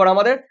সুন্দরবন,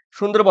 আমাদের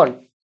সুন্দরবন।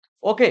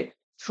 ওকে,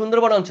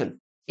 সুন্দরবন অঞ্চল।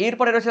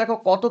 এরপরে রয়েছে দেখো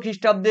কত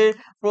খ্রিস্টাব্দে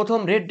প্রথম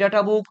রেড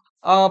ডেটা বুক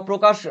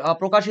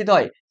প্রকাশিত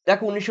হয়?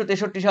 দেখো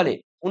 1963 সালে।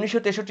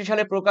 1963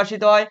 সালে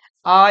প্রকাশিত হয়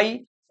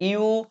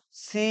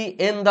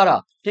IUCN দ্বারা।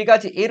 ঠিক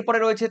আছে? এরপরে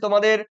রয়েছে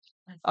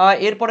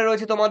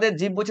তোমাদের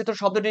জীববৈচিত্র্য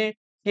শব্দটি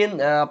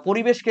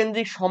পরিবেশ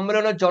কেন্দ্রিক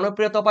সম্মেলনের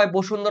জনপ্রিয়তা পায়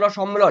বসুন্ধরা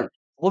সম্মেলন।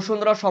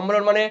 বসুন্ধরা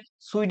সম্মেলন মানে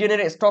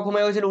সুইডেনের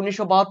স্টকহোমে হয়েছিল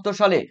 1972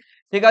 সালে।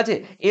 ঠিক আছে?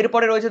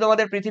 এরপরে রয়েছে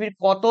তোমাদের পৃথিবীর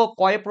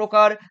কয়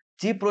প্রকার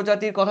জীব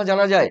প্রজাতির কথা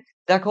জানা যায়?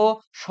 দেখো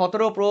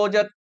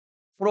 17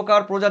 প্রকার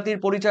প্রজাতির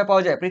পরিচয়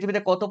পাওয়া যায়।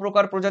 পৃথিবীতে কত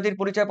প্রকার প্রজাতির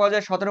পরিচয় পাওয়া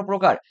যায়? 17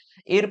 প্রকার।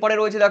 এরপরে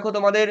রয়েছে দেখো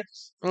তোমাদের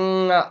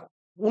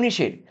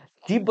 19-এর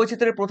জীব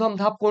বৈচিত্র্যের প্রথম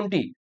ধাপ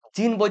কোনটি?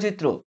 জিন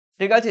বৈচিত্র্য।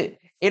 ঠিক আছে?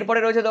 এরপরে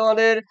রয়েছে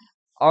তোমাদের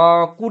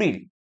 20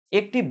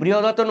 একটি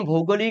বৃহদায়তন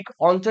ভৌগোলিক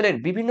অঞ্চলের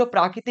বিভিন্ন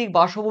প্রাকৃতিক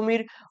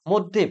বাসভূমির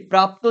মধ্যে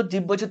প্রাপ্ত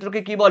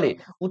জীববৈচিত্র্যকে কি বলে?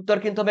 উত্তর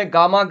কিন্তু হবে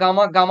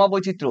গামা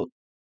বৈচিত্র্য।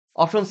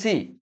 Option C.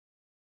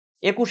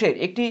 21-এর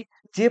একটি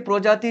যে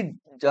প্রজাতি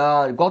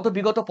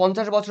বিগত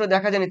 50 বছরে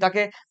দেখা যায়নি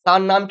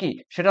তার নাম কি?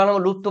 সেটার নাম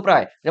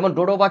লুপ্তপ্রায়। যেমন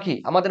ডোডো পাখি,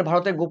 আমাদের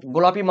ভারতের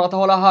গোলাপি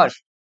মাথাওয়ালা হাঁস।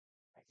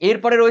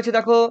 এরপরে রয়েছে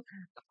দেখো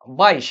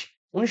 22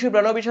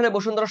 1992 সালে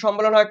বসুন্ধরা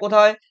সম্মেলন হয়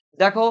কোথায়?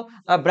 দেখো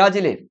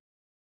ব্রাজিলে।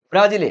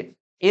 ব্রাজিলে।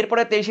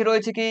 এরপরে 23-এ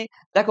রয়েছে কি?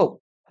 দেখো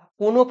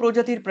কোন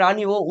প্রজাতির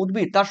প্রাণী ও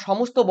উদ্ভিদ তার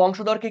সমস্ত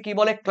বংশধরকে কি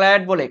বলে?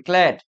 ক্ল্যাড বলে,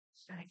 ক্ল্যাড।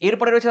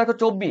 এরপরে রয়েছে দেখো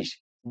 24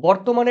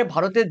 বর্তমানে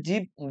ভারতের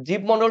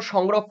জীবমণ্ডল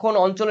সংরক্ষণ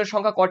অঞ্চলের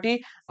সংখ্যা কটি?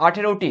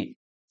 18টি।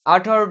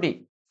 18টি।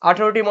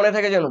 18টি মনে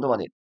থাকে যেন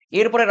তোমাদের।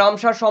 এরপরে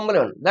রামসার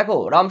সম্মেলন। দেখো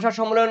রামসার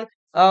সম্মেলন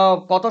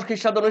কত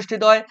খ্রিস্টাব্দে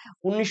অনুষ্ঠিত হয়?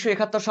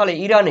 1971 সালে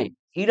ইরানে।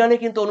 ইরানে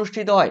কিন্তু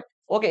অনুষ্ঠিত হয়।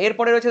 ওকে,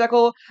 এরপরে রয়েছে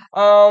দেখো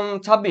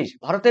 26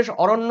 ভারতের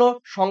অরণ্য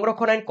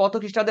সংরক্ষণ আইন কত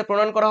খ্রিস্টাব্দে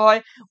প্রণয়ন করা হয়?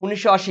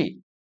 1980।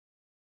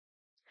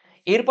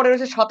 এরপরে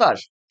রয়েছে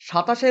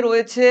 27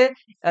 রয়েছে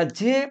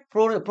যে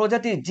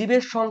প্রজাতির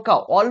জীবের সংখ্যা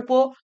অল্প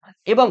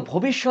এবং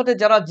ভবিষ্যতে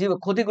যারা জীব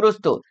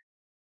ক্ষতিগ্রস্ত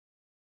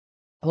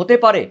হতে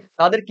পারে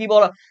তাদের কি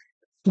বলা?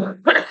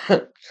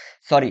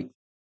 সরি।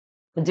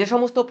 যে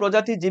সমস্ত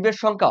প্রজাতির জীবের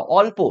সংখ্যা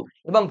অল্প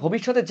এবং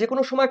ভবিষ্যতে যে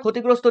কোনো সময়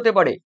ক্ষতিগ্রস্ত হতে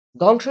পারে,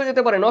 ধ্বংস হয়ে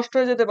যেতে পারে, নষ্ট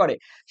হয়ে যেতে পারে,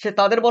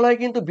 তাদের বলা হয়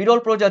কিন্তু বিরল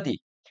প্রজাতি।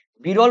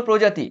 বিরল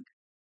প্রজাতি।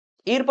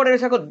 এরপরে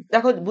রয়েছে দেখো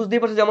দেখো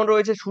বুঝতেই পারছো, যেমন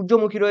রয়েছে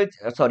সূর্যমুখী রয়েছে,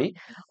 সরি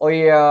ওই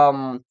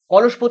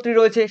কলসপত্রী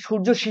রয়েছে,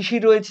 সূর্য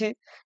শিশির রয়েছে,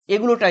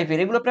 এগুলো টাইপের,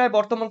 এগুলো প্রায়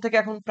বর্তমান থেকে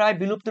এখন প্রায়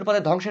বিলুপ্তির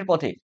পথে, ধ্বংসের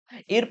পথে।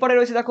 এরপরে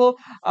রয়েছে দেখো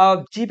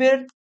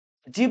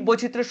জীব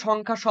বৈচিত্র্যের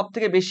সংখ্যা সব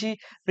থেকে বেশি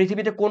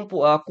পৃথিবীতে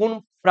কোন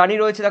প্রাণী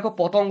রয়েছে? দেখো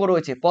পতঙ্গ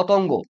রয়েছে,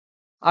 পতঙ্গ।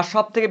 আর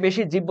সব থেকে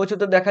বেশি জীব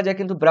বৈচিত্র্য দেখা যায়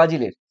কিন্তু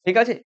ব্রাজিলের। ঠিক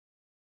আছে?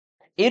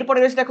 এরপরে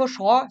রয়েছে দেখো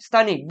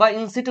সস্থানিক বা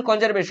ইনসিটু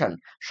কনজারভেশন।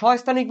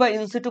 সস্থানিক বা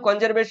ইনসিটু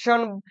কনজারভেশন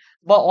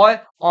বা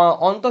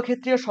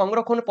অন্তঃক্ষেত্রীয়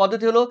সংরক্ষণ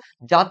পদ্ধতি হলো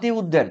জাতীয়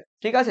উদ্যান।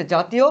 ঠিক আছে?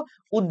 জাতীয়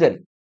উদ্যান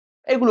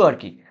এগুলো আর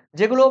কি,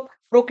 যেগুলো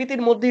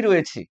প্রকৃতির মধ্যেই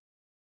রয়েছে।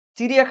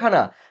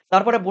 চিড়িয়াখানা,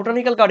 তারপরে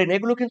বোটানিক্যাল গার্ডেন,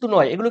 এগুলো কিন্তু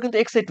নয়, এগুলো কিন্তু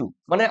এক্সেটু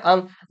মানে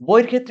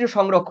বহির্ক্ষেত্রীয়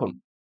সংরক্ষণ।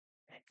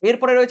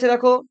 এরপরে রয়েছে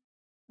দেখো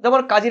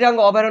যেমন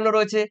কাজিরাঙ্গা অভয়ারণ্য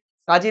রয়েছে,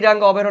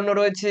 কাজিরাঙ্গা অভয়ারণ্য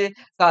রয়েছে,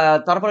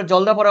 তারপরে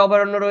জলদাপাড়া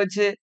অভয়ারণ্য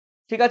রয়েছে।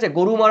 ঠিক আছে?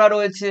 গরুমারা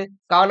রয়েছে,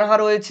 কানহা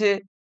রয়েছে,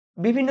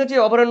 বিভিন্ন যে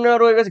অভয়ারণ্য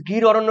রয়েছে,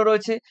 গির অরণ্য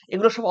রয়েছে,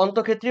 এগুলো সব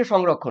অন্তঃক্ষেত্রীয়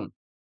সংরক্ষণ।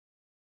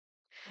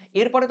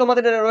 এরপরে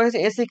তোমাদের রয়েছে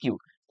এসএকিউ,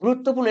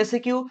 গুরুত্বপূর্ণ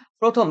এসএকিউ।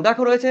 প্রথম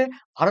দেখো রয়েছে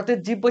ভারতের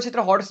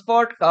জীববৈচিত্র্য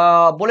হটস্পট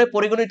বলে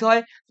পরিগণিত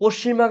হয়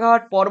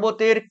পশ্চিমঘাট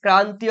পর্বতের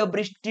ক্রান্তীয়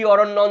বৃষ্টি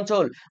অরণ্য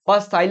অঞ্চল বা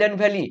সাইলেন্ট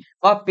ভ্যালি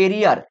বা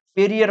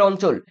পেরিয়ার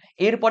অঞ্চল।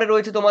 এরপরে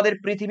রয়েছে তোমাদের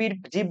পৃথিবীর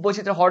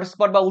জীববৈচিত্র্য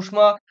হটস্পট বা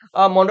উষ্মা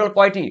মণ্ডল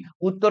কয়টি?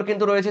 উত্তর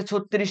কিন্তু রয়েছে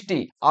 36টি।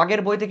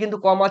 আগের বইতে কিন্তু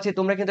কম আছে,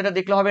 তোমরা কিন্তু এটা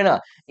দেখলে হবে না।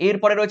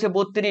 এরপরে রয়েছে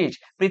 32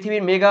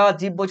 পৃথিবীর মেগা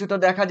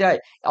জীববৈচিত্র্য দেখা যায়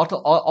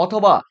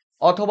অথবা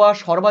অথবা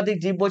সর্বাধিক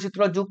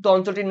জীববৈচিত্র্য যুক্ত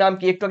অঞ্চলটির নাম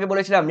কি? একটু আগে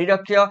বলেছিলাম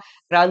নিরক্ষীয়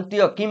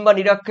ক্রান্তীয় কিংবা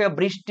নিরক্ষীয়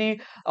বৃষ্টি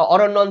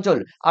অরণ্য অঞ্চল।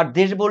 আর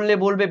দেশ বললে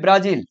বলবে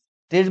ব্রাজিল,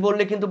 দেশ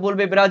বললে কিন্তু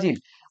বলবে ব্রাজিল।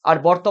 আর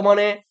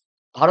বর্তমানে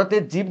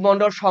ভারতের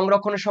জীবমণ্ডল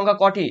সংরক্ষণের সংখ্যা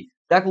কটি?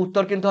 দেখো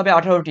উত্তর কিন্তু হবে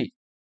 18টি।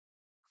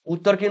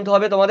 উত্তর কিন্তু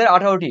হবে তোমাদের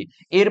 18টি।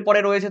 এরপরে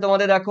রয়েছে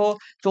তোমাদের দেখো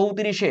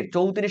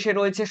 34-এ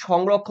রয়েছে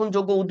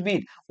সংরক্ষণযোগ্য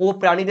উদ্ভিদ ও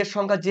প্রাণীদের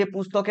সংখ্যা যে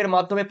পুস্তকের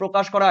মাধ্যমে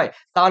প্রকাশ করা হয়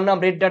তার নাম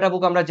রেড ডাটা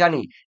বুক আমরা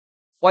জানি।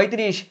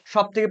 35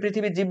 সবথেকে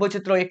পৃথিবীর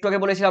জীববৈচিত্র্য, একটু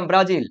আগে বলেছিলাম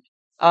ব্রাজিল।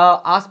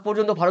 আজ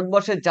পর্যন্ত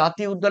ভারতবর্ষের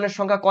জাতীয় উদ্যানের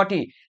সংখ্যা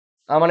কটি?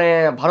 মানে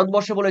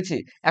ভারতবর্ষে বলেছি,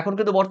 এখন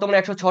কিন্তু বর্তমানে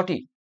 106টি।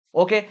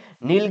 ওকে।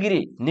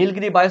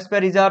 নীলগিরি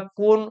বায়োস্ফিয়ার রিজার্ভ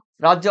কোন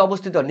রাজ্যে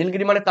অবস্থিত?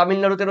 নীলগিরি মানে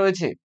তামিলনাড়ুতে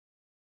রয়েছে।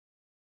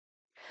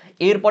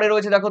 এরপরে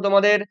রয়েছে দেখো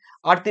তোমাদের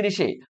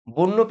 38-এ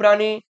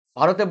বন্যপ্রাণী,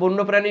 ভারতে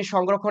বন্যপ্রাণী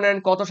সংরক্ষণ আইন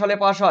কত সালে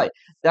পাস হয়?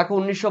 দেখো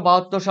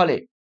 1972 সালে।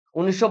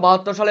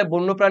 1972 সালে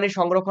বন্যপ্রাণী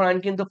সংরক্ষণ আইন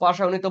কিন্তু পাস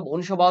হয়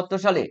 1972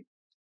 সালে।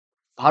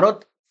 ভারত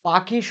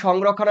পাখি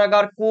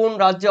সংরক্ষণাগার কোন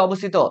রাজ্যে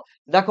অবস্থিত?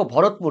 দেখো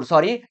ভরতপুর,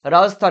 সরি,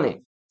 রাজস্থানে।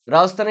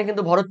 রাজস্থানে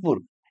কিন্তু ভরতপুর।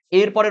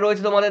 এরপরে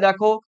রয়েছে তোমাদের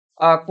দেখো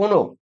কোনো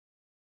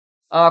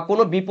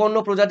কোনো বিপন্ন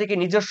প্রজাতিকে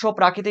নিজস্ব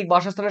প্রাকৃতিক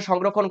বাসস্থানে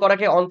সংরক্ষণ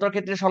করাকে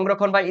অন্তর্ক্ষেত্রে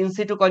সংরক্ষণ বা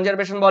ইনসিটু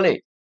কনজারভেশন বলে।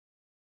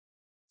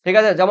 ঠিক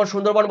আছে, যেমন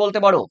সুন্দরবন বলতে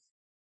পারো।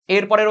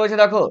 এরপরে রয়েছে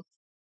দেখো,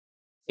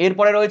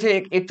 এরপরে রয়েছে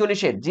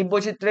 41-এ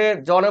জীববৈচিত্র্যের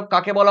জনক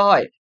কাকে বলা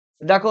হয়?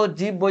 দেখো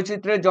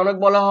জীববৈচিত্র্যের জনক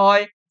বলা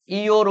হয়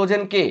ইও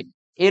রোজেনকে।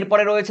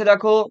 এরপরে রয়েছে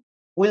দেখো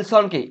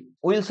উইলসনকে।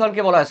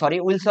 উইলসনকে বলা হয়, সরি,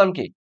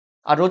 উইলসনকে।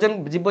 আর রোজেন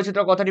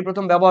জীববৈচিত্র্য কথাটি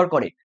প্রথম ব্যবহার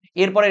করে।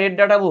 এরপরে রেড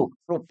ডাটা বুক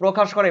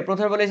প্রকাশ করে,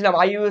 প্রথমে বলেছিলাম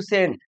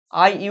আইইউসিএন।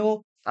 আইইউ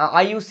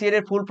আইইউসিএন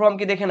এর ফুল ফর্ম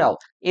কি দেখে নাও।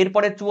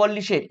 এরপরে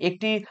 44-এ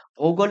একটি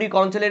ভৌগোলিক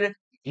অঞ্চলের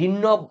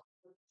ভিন্ন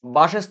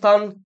বাসস্থান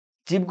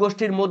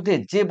জীবগোষ্ঠীর মধ্যে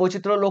যে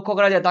বৈচিত্র্য লক্ষ্য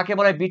করা যায় তাকে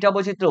বলা হয় বিটা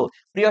বৈচিত্র্য।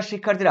 প্রিয়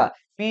শিক্ষার্থীরা,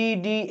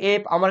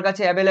 পিডিএফ আমার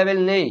কাছে অ্যাভেলেবেল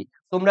নেই,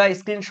 তোমরা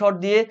স্ক্রিনশট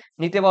দিয়ে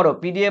নিতে পারো।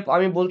 পিডিএফ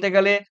আমি বলতে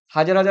গেলে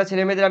হাজার হাজার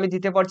ছেলে মেয়েদের আমি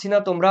দিতে পারছি না,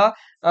 তোমরা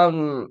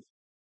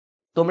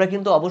তোমরা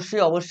কিন্তু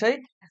অবশ্যই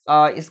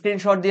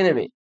স্ক্রিনশট দিয়ে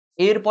নেবে।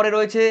 এরপরে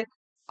রয়েছে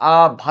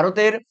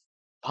ভারতের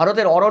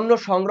ভারতের অরণ্য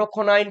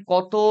সংরক্ষণ আইন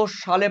কত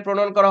সালে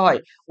প্রণয়ন করা হয়?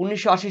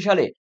 1980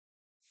 সালে।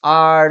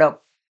 আর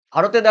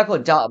ভারতে দেখো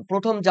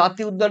প্রথম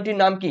জাতীয়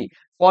উদ্যানটির নাম কি?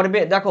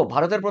 দেখো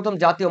ভারতের প্রথম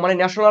জাতীয় মানে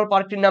ন্যাশনাল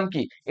পার্কটির নাম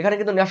কি? এখানে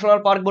কিন্তু ন্যাশনাল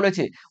পার্ক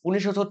বলেছে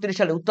 1936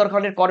 সালে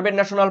উত্তরাখণ্ডের করবেট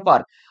ন্যাশনাল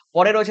পার্ক।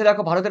 পরে রয়েছে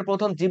দেখো ভারতের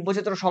প্রথম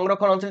জীববৈচিত্র্য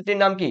সংরক্ষণ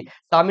অঞ্চলটির নাম কি?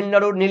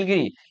 তামিলনাড়ুর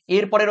নীলগিরি।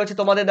 এরপরে রয়েছে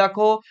তোমাদের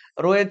দেখো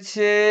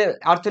রয়েছে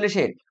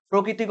 48-এর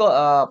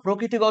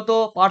প্রকৃতিগত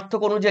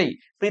পার্থক্য অনুযায়ী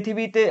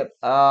পৃথিবীতে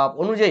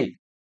অনুযায়ী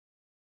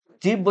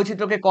জীব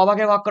বৈচিত্র্যকে ক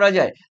ভাগে ভাগ করা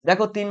যায়?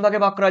 দেখো 3 ভাগে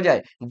ভাগ করা যায়।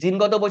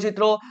 জিনগত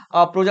বৈচিত্র্য,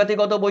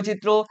 প্রজাতিগত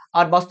বৈচিত্র্য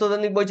আর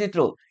বাস্তুতান্ত্রিক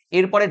বৈচিত্র্য।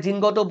 এরপরে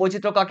জিনগত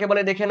বৈচিত্র্য কাকে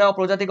বলে দেখে নাও,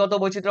 প্রজাতিগত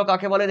বৈচিত্র্য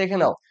কাকে বলে দেখে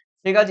নাও।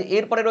 ঠিক আছে,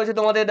 এরপরে রয়েছে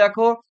তোমাদের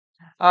দেখো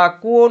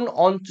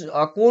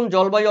কোন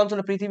জলবায়ু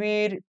অঞ্চলে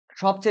পৃথিবীর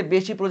সবচেয়ে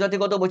বেশি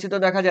প্রজাতিগত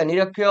বৈচিত্র্য দেখা যায়?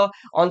 নিরক্ষীয়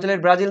অঞ্চলের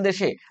ব্রাজিল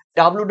দেশে।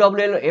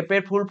 WWF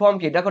এর ফুল ফর্ম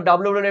কি? দেখো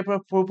WWF এর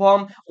full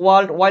form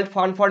wild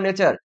fund for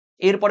nature.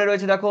 এরপরে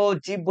রয়েছে দেখো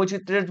জীব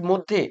বৈচিত্র্যের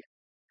মধ্যে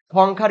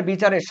সংখ্যার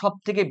বিচারে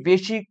সবথেকে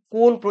বেশি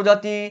কোন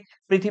প্রজাতি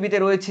পৃথিবীতে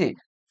রয়েছে?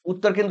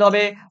 উত্তর কিন্তু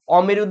হবে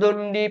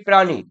অমেরুদণ্ডী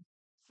প্রাণী।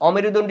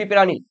 অমেরুদণ্ডী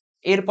প্রাণী।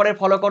 এরপরে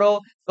ফলো করো,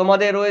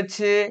 তোমাদের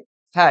রয়েছে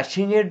হ্যাঁ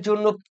সিংহের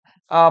জন্য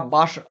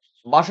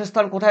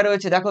বাসস্থান কোথায়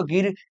রয়েছে? দেখো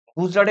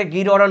গুজরাটে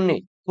গির অরণ্যে।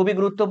 খুবই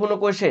গুরুত্বপূর্ণ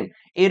কোয়েশ্চেন।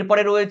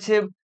 এরপরে রয়েছে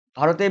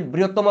ভারতের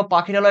বৃহত্তম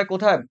পাখিরালয়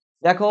কোথায়?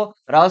 দেখো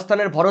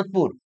রাজস্থানের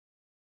ভরতপুর।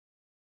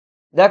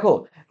 দেখো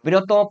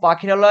বৃহত্তম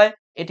পাখিরালয়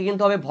এটি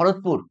কিন্তু হবে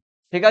ভরতপুর।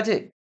 ঠিক আছে,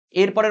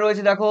 এরপরে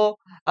রয়েছে দেখো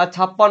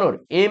 56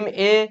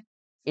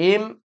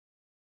 M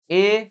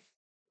A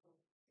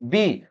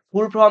B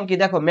full form কি?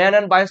 দেখো ম্যান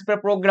অ্যান্ড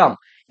বায়োস্ফিয়ার প্রোগ্রাম।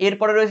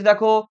 এরপরে রয়েছে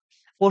দেখো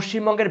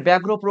পশ্চিমবঙ্গের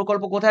ব্যাঘ্র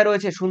প্রকল্প কোথায়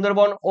রয়েছে?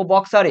 সুন্দরবন ও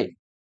বক্সারে।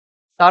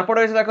 তারপরে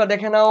রয়েছে দেখো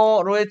দেখে নাও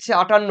রয়েছে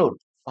 58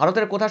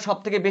 ভারতের কোথায় সব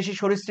থেকে বেশি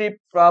সরীসৃপ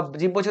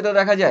জীববৈচিত্র্য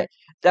দেখা যায়?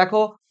 দেখো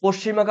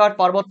পশ্চিমঘাট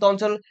পার্বত্য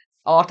অঞ্চল,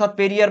 অর্থাৎ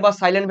পেরিয়ার বা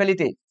সাইলেন্ট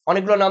ভ্যালিতে।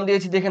 অনেকগুলো নাম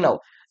দিয়েছি, দেখে নাও।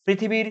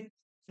 পৃথিবীর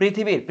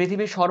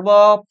পৃথিবীর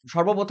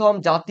সর্বপ্রথম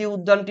জাতীয়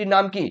উদ্যানটির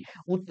নাম কি?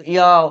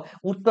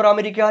 উত্তর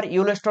আমেরিকার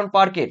ইউলেস্টন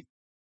পার্কের।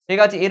 ঠিক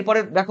আছে, এরপরে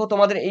দেখো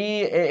তোমাদের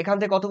এখান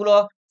থেকে কতগুলো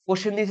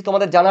কোশ্চেন দিয়েছি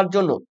তোমাদের জানার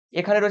জন্য।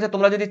 এখানে রয়েছে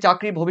তোমরা যদি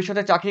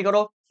ভবিষ্যতে চাকরি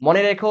করো,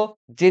 মনে রেখো,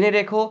 জেনে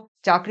রেখো,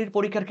 চাকরির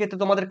পরীক্ষার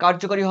ক্ষেত্রে তোমাদের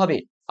কার্যকরী হবে।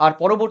 আর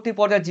পরবর্তী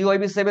পর্যায়ে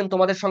GYB7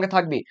 তোমাদের সঙ্গে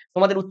থাকবে।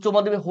 তোমাদের উচ্চ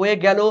মাধ্যমিক হয়ে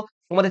গেল,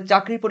 তোমাদের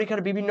চাকরির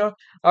পরীক্ষার বিভিন্ন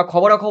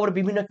খবরাখবর,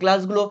 বিভিন্ন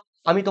ক্লাসগুলো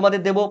আমি তোমাদের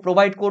দেব,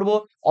 প্রোভাইড করব।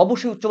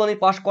 অবশ্যই উচ্চ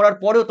মাধ্যমিক পাস করার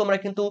পরেও তোমরা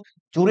কিন্তু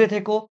জুড়ে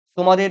থেকো,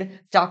 তোমাদের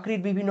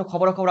চাকরির বিভিন্ন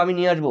খবরাখবর আমি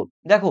নিয়ে আসবো।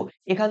 দেখো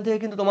এখান থেকে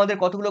কিন্তু তোমাদের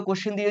কতগুলো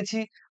কোশ্চেন দিয়েছি,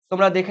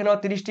 তোমরা দেখে নাও।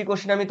 30টি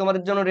কোশ্চেন আমি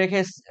তোমাদের জন্য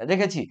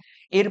রেখেছি।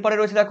 এরপরে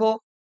রয়েছে দেখো,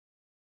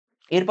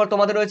 এরপর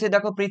তোমাদের রয়েছে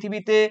দেখো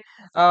পৃথিবীতে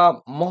আহ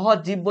মহৎ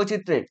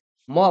জীববৈচিত্র্যের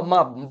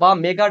বা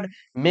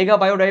মেগা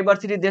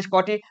বায়োডাইভার্সিটির দেশ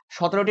কটি?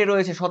 17টি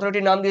রয়েছে।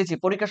 17টির নাম দিয়েছি,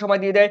 পরীক্ষার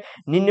সময় দিয়ে দেয়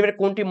নিম্নের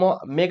কোনটি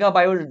মেগা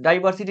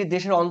বায়োডাইভার্সিটি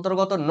দেশের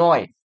অন্তর্গত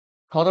নয়?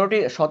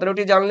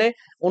 17টি জানলে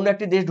অন্য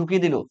একটি দেশ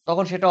ঢুকিয়ে দিল,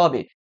 তখন সেটা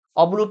হবে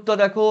অবলুপ্ত।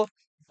 দেখো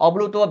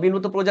অবলুপ্ত বা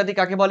বিলুপ্ত প্রজাতি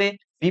কাকে বলে?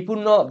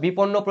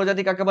 বিপন্ন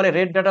প্রজাতি কাকে বলে?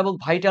 Red data book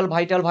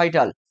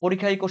vital.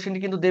 পরীক্ষায় এই কোশ্চেনটি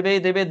কিন্তু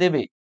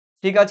দেবে।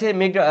 ঠিক আছে,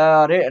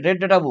 রেড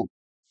ডাটা বুক।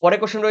 পরে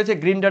কোশ্চেন রয়েছে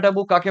গ্রিন ডাটা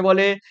বুক কাকে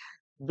বলে?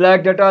 ব্ল্যাক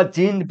ডাটা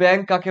জিন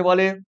ব্যাংক কাকে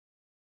বলে?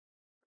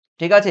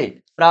 ঠিক আছে।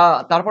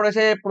 তারপর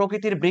রয়েছে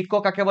প্রকৃতির বৃক্ষ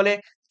কাকে বলে,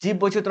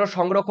 জীববৈচিত্র্য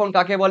সংরক্ষণ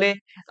কাকে বলে,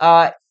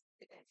 আহ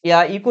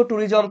ইকো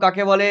ট্যুরিজম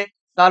কাকে বলে,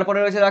 তারপরে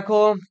রয়েছে দেখো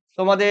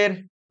তোমাদের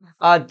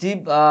জীব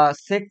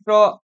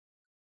সেক্টর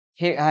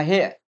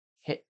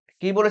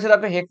কি বলেছে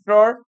দেখো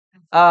হেক্টর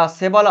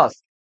সেবালাস,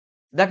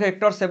 দেখো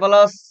হেক্টর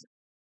সেবালাস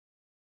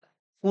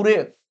কুরে,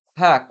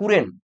 হ্যাঁ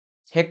কুরেন,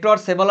 হেক্টর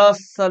সেবালাস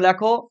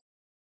লেখো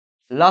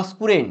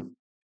লাসকুরেন,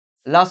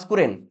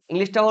 লাসকুরেন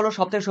ইংলিশটা হলো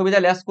সবথেকে সুবিধা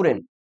লাসকুরেন।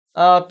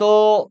 তো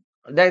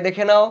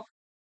দেখে নাও,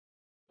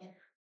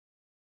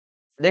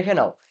 দেখে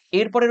নাও।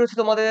 এরপরে রয়েছে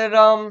তোমাদের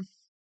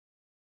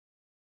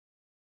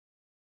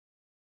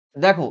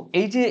দেখো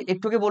এই যে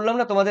একটু আগে বললাম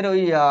না তোমাদের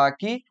ওই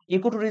কি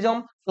ইকো ট্যুরিজম,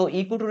 তো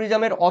ইকো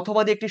ট্যুরিজমের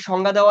অথবাদী একটি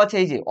সংজ্ঞা দেওয়া আছে,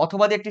 এই যে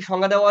অথবাদী একটি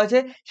সংজ্ঞা দেওয়া আছে,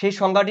 সেই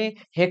সংজ্ঞাটি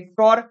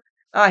হেক্টর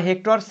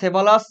হেক্টর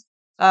সেবালাস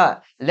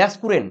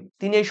ল্যাসকুরেন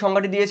তিনি এই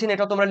সংজ্ঞাটি দিয়েছেন,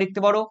 এটা তোমরা লিখতে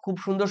পারো, খুব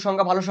সুন্দর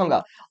সংজ্ঞা, ভালো সংজ্ঞা।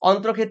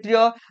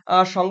 অন্তর্ক্ষেত্রীয়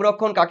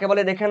সংরক্ষণ কাকে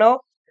বলে দেখে নাও,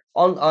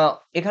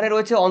 এখানে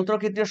রয়েছে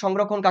অন্তর্ক্ষেত্রীয়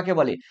সংরক্ষণ কাকে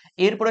বলে,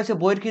 এরপরে রয়েছে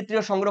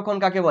বহির্ক্ষেত্রীয় সংরক্ষণ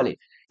কাকে বলে,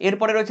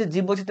 এরপরে রয়েছে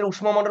জীববৈচিত্র্যের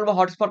উষ্ণমণ্ডল বা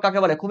হটস্পট কাকে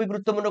বলে, খুবই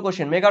গুরুত্বপূর্ণ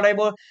কোশ্চেন, মেগাডাইভ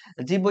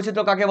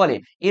জীববৈচিত্র্য কাকে বলে।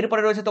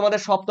 এরপরে রয়েছে তোমাদের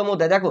সপ্তম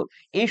অধ্যায়, দেখো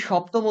এই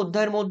সপ্তম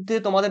অধ্যায়ের মধ্যে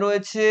তোমাদের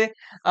রয়েছে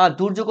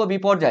দুর্যোগ ও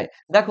বিপর্যয়।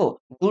 দেখো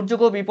দুর্যোগ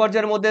ও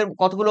বিপর্যয়ের মধ্যে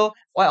কতগুলো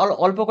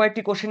অল্প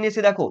কয়েকটি কোশ্চেন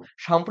নিয়েছি। দেখো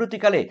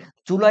সাম্প্রতিককালে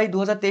জুলাই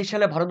 2023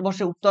 সালে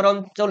ভারতবর্ষের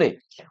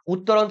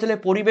উত্তর অঞ্চলে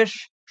পরিবেশ,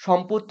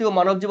 সম্পত্তি ও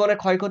মানব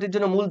জীবনের ক্ষয়ক্ষতির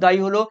জন্য মূল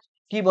দায়ী হলো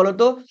কি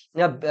বলতো,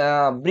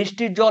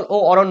 বৃষ্টির জল ও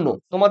অরণ্য।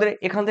 তোমাদের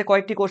এখান থেকে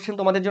কয়েকটি কোশ্চেন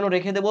তোমাদের জন্য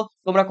রেখে দেবো,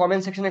 তোমরা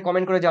কমেন্ট সেকশনে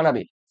কমেন্ট করে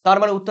জানাবে। তার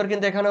মানে উত্তর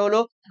কিন্তু এখানে হলো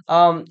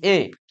এ।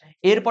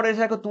 এরপরে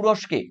এসে দেখো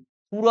তুরস্কে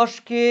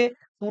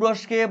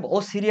তুরস্কে ও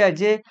সিরিয়ায়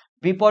যে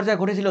বিপর্যয়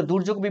ঘটেছিল,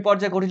 দুর্যোগ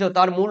বিপর্যয় ঘটেছিল,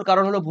 তার মূল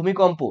কারণ হলো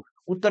ভূমিকম্প,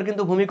 উত্তর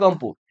কিন্তু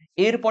ভূমিকম্প।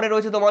 এরপরে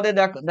রয়েছে তোমাদের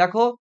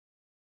দেখো,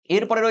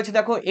 এরপরে রয়েছে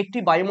দেখো একটি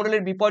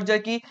বায়ুমণ্ডলের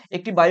বিপর্যয় কি,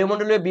 একটি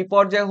বায়ুমণ্ডলের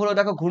বিপর্যয় হলো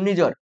দেখো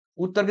ঘূর্ণিঝড়,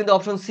 উত্তর কিন্তু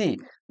অপশন সি।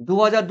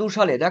 2002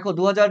 সালে দেখো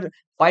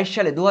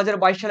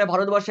 2022 সালে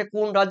ভারতবর্ষে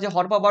কোন রাজ্যে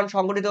হরপা বান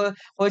সংঘটিত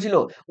হয়েছিল,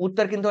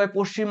 উত্তর কিন্তু হয়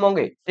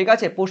পশ্চিমবঙ্গে, ঠিক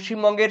আছে,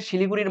 পশ্চিমবঙ্গের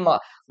শিলিগুড়ির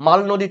মাল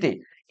নদীতে।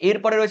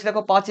 এরপরে রয়েছে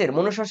দেখো পাঁচের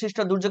মনুষ্য সৃষ্ট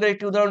দুর্যোগের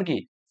একটি উদাহরণ কি,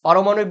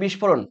 পারমাণবিক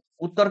বিস্ফোরণ,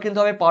 উত্তর কিন্তু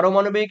হবে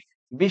পারমাণবিক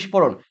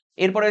বিস্ফোরণ।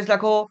 এরপরে রয়েছে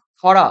দেখো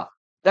খরা,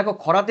 দেখো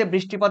খরাতে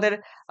বৃষ্টিপাতের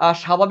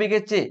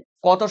স্বাভাবিকের চেয়ে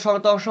কত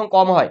শতাংশ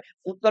কম হয়,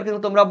 উত্তর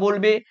কিন্তু তোমরা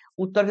বলবে,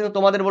 উত্তর কিন্তু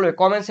তোমাদের বলবে,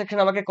 কমেন্ট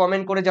সেকশনে আমাকে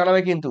কমেন্ট করে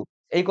জানাবে কিন্তু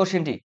এই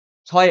কোশ্চেনটি।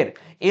 ছয়ের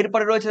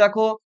এরপরে রয়েছে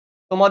দেখো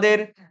তোমাদের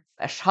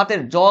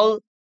সাতের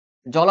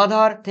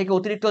জলাধার থেকে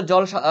অতিরিক্ত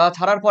জল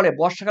ছাড়ার ফলে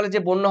বর্ষাকালে যে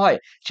বন্যা হয়,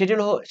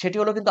 সেটি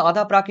হলো কিন্তু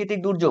আধা প্রাকৃতিক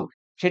দুর্যোগ,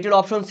 সেটি হলো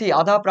অপশন সি,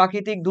 আধা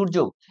প্রাকৃতিক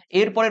দুর্যোগ।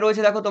 এরপরে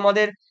রয়েছে দেখো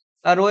তোমাদের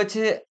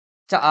রয়েছে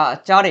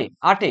চারে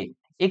আটে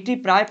একটি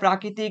প্রায়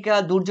প্রাকৃতিক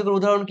দুর্যোগের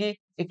উদাহরণ কি,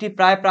 একটি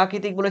প্রায়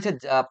প্রাকৃতিক বলেছে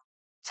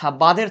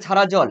বাঁধের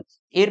ছাড়া জল।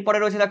 এরপরে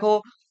রয়েছে দেখো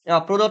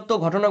প্রদত্ত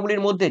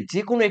ঘটনাগুলির মধ্যে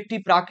যে কোনো একটি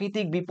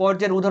প্রাকৃতিক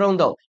বিপর্যয়ের উদাহরণ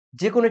দাও,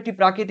 যে কোনো একটি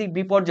প্রাকৃতিক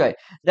বিপর্যয়।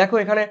 দেখো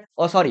এখানে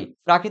সরি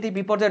প্রাকৃতিক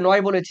বিপর্যয়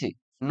নয় বলেছি,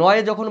 নয়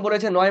যখন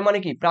বলেছে, নয় মানে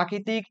কি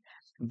প্রাকৃতিক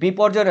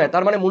বিপর্যয় নয়,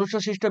 তার মানে মনুষ্য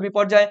সৃষ্ট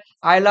বিপর্যয়।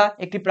 আয়লা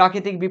একটি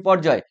প্রাকৃতিক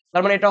বিপর্যয়,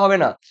 তার মানে এটা হবে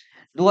না।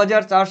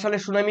 2004 সালে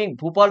সুনামি,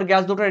 ভূপাল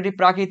গ্যাস দুটো এটি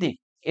প্রাকৃতিক,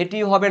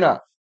 এটিও হবে না,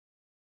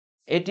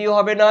 এটিও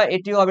হবে না,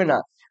 এটিও হবে না।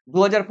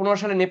 2015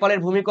 সালে নেপালের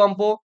ভূমিকম্প,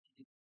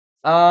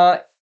 আহ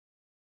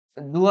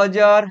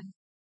 2000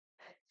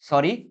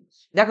 সরি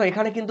দেখো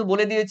এখানে কিন্তু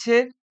বলে দিয়েছে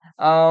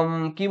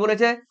কি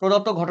বলেছে,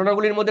 প্রদত্ত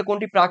ঘটনাগুলির মধ্যে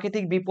কোনটি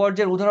প্রাকৃতিক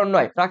বিপর্যয়ের উদাহরণ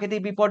নয়, প্রাকৃতিক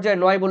বিপর্যয়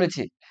নয়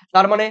বলেছে,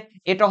 তার মানে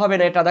এটা হবে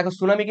না। এটা দেখো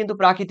সুনামি কিন্তু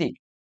প্রাকৃতিক,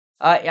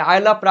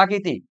 আয়লা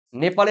প্রাকৃতিক,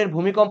 নেপালের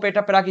ভূমিকম্প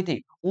এটা প্রাকৃতিক।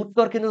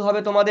 উত্তর কিন্তু হবে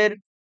তোমাদের,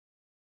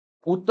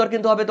 উত্তর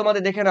কিন্তু হবে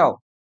তোমাদের দেখে নাও,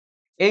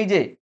 এই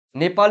যে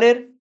নেপালের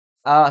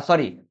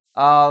সরি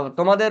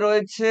তোমাদের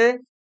রয়েছে,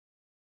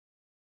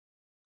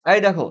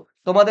 এই দেখো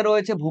তোমাদের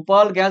রয়েছে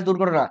ভূপাল গ্যাস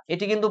দুর্ঘটনা,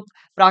 এটি কিন্তু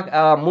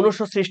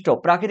মনুষ্য সৃষ্ট,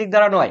 প্রাকৃতিক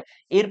দ্বারা নয়।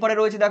 এরপরে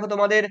রয়েছে দেখো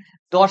তোমাদের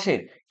 10-এর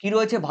কি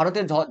রয়েছে,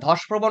 ভারতের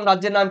ধসপ্রবণ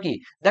রাজ্যের নাম কি,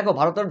 দেখো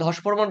ভারতের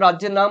ধসপ্রবণ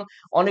রাজ্যের নাম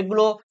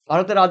অনেকগুলো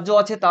ভারতের রাজ্য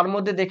আছে, তার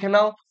মধ্যে দেখে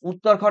নাও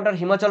উত্তরাখণ্ড আর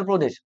হিমাচল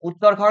প্রদেশ,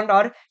 উত্তরাখণ্ড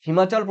আর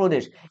হিমাচল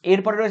প্রদেশ।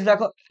 এরপরে রয়েছে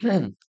দেখো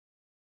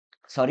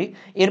সরি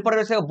এরপরে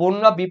রয়েছে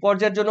বন্যা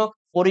বিপর্যয়ের জন্য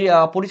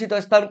পরিচিত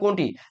স্থান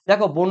কোনটি,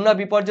 দেখো বন্যা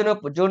বিপর্যয়ের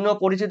জন্য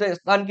পরিচিত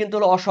স্থান কিন্তু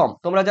হলো অসম,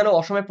 তোমরা জানো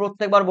অসমে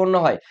প্রত্যেকবার বন্যা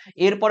হয়।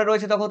 এরপরে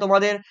রয়েছে দেখো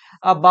তোমাদের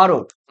 12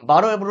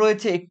 12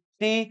 রয়েছে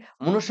একটি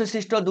মনুষ্য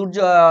সৃষ্ট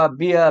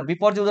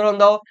বিপর্যয় উদাহরণ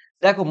দাও,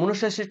 দেখো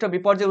মনুষ্য সৃষ্ট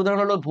বিপর্যয়ের উদাহরণ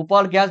হলো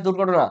ভূপাল গ্যাস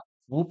দুর্ঘটনা,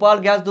 ভূপাল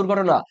গ্যাস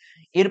দুর্ঘটনা।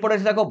 এরপরে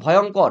রয়েছে দেখো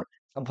ভয়ঙ্কর,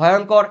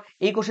 ভয়ঙ্কর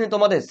এই কোশ্চেন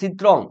তোমাদের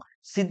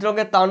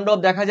সিদ্রঙ্গের তাণ্ডব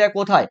দেখা যায়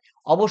কোথায়,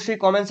 অবশ্যই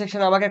কমেন্ট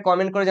সেকশনে আমাকে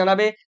কমেন্ট করে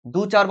জানাবে।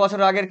 2-4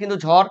 বছর আগের কিন্তু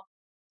ঝড়,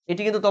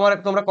 এটি কিন্তু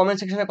তোমরা কমেন্ট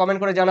সেকশনে কমেন্ট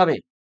করে জানাবে,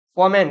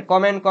 comment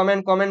comment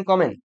comment comment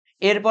comment.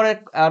 এরপরে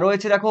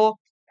রয়েছে দেখো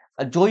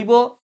জৈব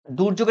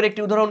দুর্যোগের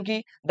একটি উদাহরণ কি,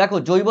 দেখো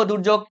জৈব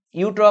দুর্যোগ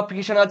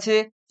ইউট্রফিকেশন আছে,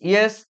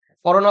 yes,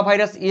 corona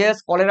virus yes,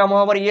 cholera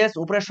মহামারী ইয়েস,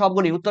 উপরের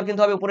সবগুলি, উত্তর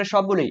কিন্তু হবে উপরের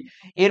সবগুলি।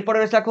 এরপরে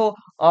রয়েছে দেখো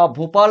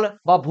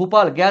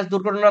ভূপাল গ্যাস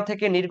দুর্ঘটনা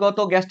থেকে নির্গত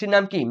গ্যাসটির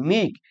নাম কি,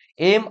 MiG,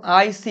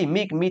 MIC,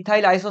 MiG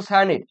methyl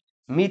isocyanate,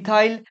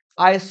 methyl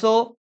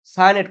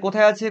isocyanate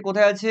কোথায় আছে,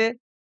 কোথায় আছে?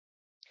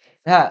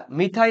 হ্যাঁ,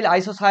 মিথাইল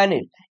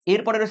আইসোসায়ানেট।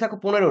 এরপরে রয়েছে দেখো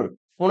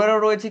 15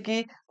 রয়েছে কি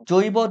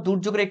জৈব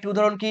দুর্যোগের একটি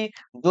উদাহরণ কি?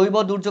 জৈব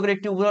দুর্যোগের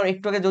একটি উদাহরণ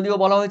একটু আগে যদিও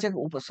বলা হয়েছে,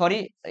 সরি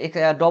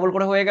ডবল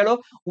করে হয়ে গেল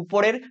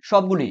উপরের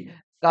সবগুলি।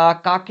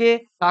 কাকে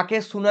কাকে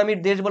সুনামির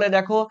দেশ বলে?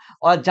 দেখো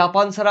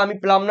জাপান ছাড়া আমি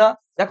পেলাম না।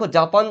 দেখো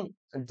জাপান,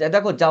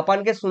 দেখো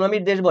জাপানকে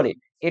সুনামির দেশ বলে।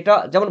 এটা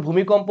যেমন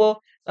ভূমিকম্প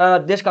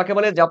দেশ কাকে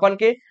বলে?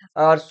 জাপানকে।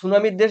 আর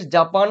সুনামির দেশ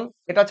জাপান,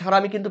 এটা ছাড়া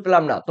আমি কিন্তু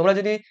পেলাম না। তোমরা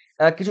যদি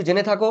কিছু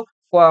জেনে থাকো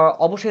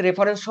অবশ্যই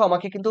রেফারেন্স সহ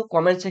আমাকে কিন্তু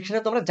কমেন্ট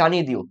সেকশনে তোমরা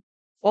জানিয়ে দিও।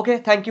 ওকে,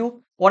 থ্যাংক ইউ।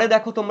 পরে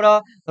দেখো তোমরা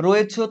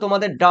রয়েছে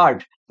তোমাদের ডার্ট।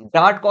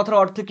 ডার্ট কথার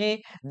অর্থ কি?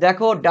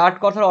 দেখো ডার্ট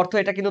কথার অর্থ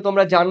এটা কিন্তু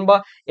তোমরা জানবা।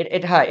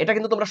 এটা হ্যাঁ, এটা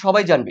কিন্তু তোমরা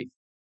সবাই জানবে,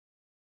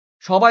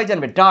 সবাই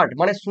জানবে। ডার্ট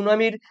মানে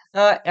সুনামির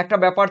একটা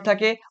ব্যাপার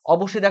থাকে।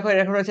 অবশ্যই দেখো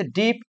এখানে রয়েছে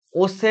deep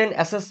ocean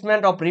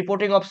assessment of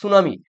reporting of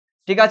tsunami.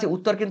 ঠিক আছে,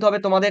 উত্তর কিন্তু হবে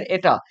তোমাদের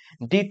এটা।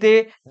 ডিতে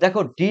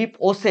দেখো ডিপ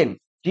ওশেন,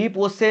 ডিপ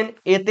ওশেন,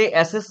 এতে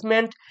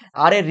অ্যাসেসমেন্ট,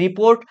 আর এ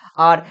রিপোর্ট,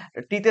 আর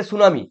টিতে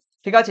সুনামি।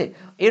 ঠিক আছে,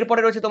 এরপরে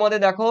রয়েছে তোমাদের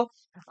দেখো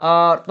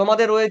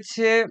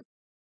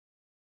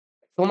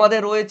তোমাদের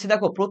রয়েছে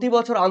দেখো প্রতি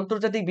বছর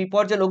আন্তর্জাতিক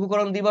বিপর্যয়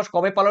লঘুকরণ দিবস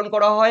কবে পালন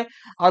করা হয়?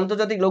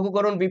 আন্তর্জাতিক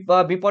লঘুকরণ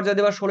বিপর্যয়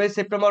দিবস 16ই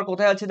সেপ্টেম্বর।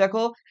 কোথায় আছে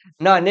দেখো?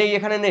 না, নেই,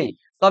 এখানে নেই।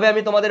 তবে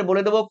আমি তোমাদের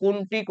বলে দেবো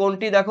কোনটি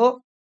কোনটি। দেখো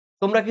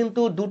তোমরা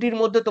কিন্তু দুটির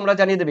মধ্যে তোমরা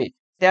জানিয়ে দেবে,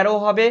 13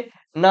 হবে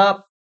না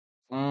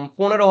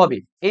 15 হবে।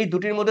 এই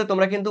দুটির মধ্যে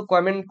তোমরা কিন্তু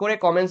কমেন্ট করে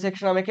কমেন্ট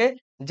সেকশন আমাকে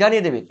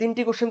জানিয়ে দেবে।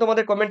 3টি কোশ্চেন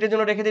তোমাদের কমেন্টের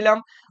জন্য রেখে দিলাম।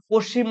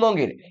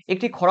 পশ্চিমবঙ্গের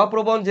একটি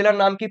খরাপ্রবণ জেলার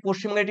নাম কি?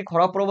 পশ্চিমবঙ্গের একটি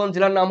খরাপ্রবণ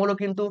জেলার নাম হলো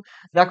কিন্তু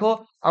দেখো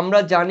আমরা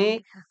জানি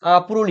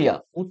পুরুলিয়া।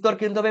 উত্তর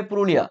কিন্তু হবে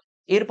পুরুলিয়া।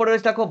 এরপরে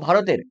রয়েছে দেখো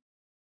ভারতের,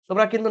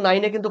 তোমরা কিন্তু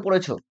 9-এ কিন্তু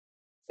পড়েছো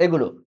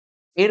এগুলো।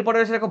 এরপরে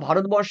রয়েছে দেখো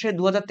ভারতবর্ষে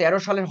 2013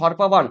 সালের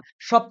হরপা বান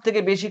সব থেকে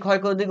বেশি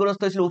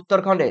ক্ষয়ক্ষতিগ্রস্ত হয়েছিল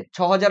উত্তরাখণ্ডে।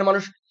 6,000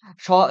 মানুষ,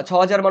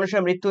 6,000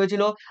 মানুষের মৃত্যু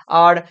হয়েছিল।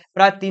 আর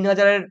প্রায়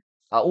 3,000-এর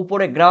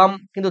উপরে গ্রাম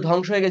কিন্তু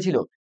ধ্বংস হয়ে গেছিল।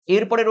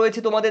 এরপরে রয়েছে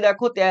তোমাদের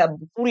দেখো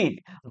পুরীর।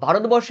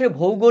 ভারতবর্ষে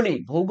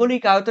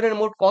ভৌগোলিক আয়তনের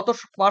মোট কত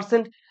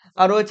পার্সেন্ট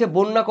রয়েছে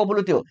বন্যা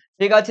কবলিত?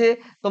 ঠিক আছে,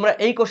 তোমরা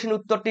এই কোশ্চেন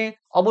উত্তরটি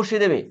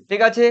অবশ্যই দেবে।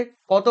 ঠিক আছে,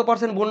 কত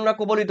পার্সেন্ট বন্যা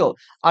কবলিত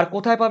আর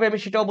কোথায় পাবে আমি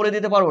সেটাও বলে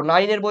দিতে পারবো।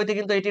 9-এর বইতে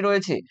কিন্তু এটি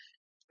রয়েছে,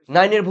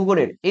 9-এর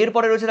ভূগোলের।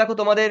 এরপরে রয়েছে দেখো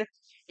তোমাদের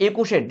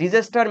 21-এর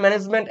ডিজাস্টার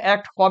ম্যানেজমেন্ট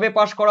অ্যাক্ট কবে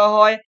পাশ করা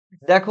হয়?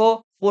 দেখো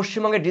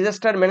পশ্চিমবঙ্গের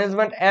ডিজাস্টার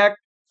ম্যানেজমেন্ট অ্যাক্ট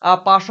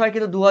পাশ হয়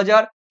কিন্তু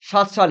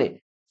 2007 সালে।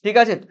 ঠিক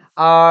আছে,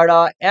 আর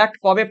অ্যাক্ট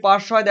কবে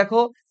পাশ হয়? দেখো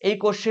এই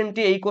কোশ্চেন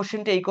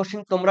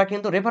তোমরা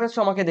কিন্তু রেফারেন্স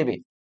আমাকে দেবে।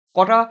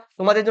 কটা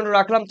তোমাদের জন্য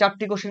রাখলাম?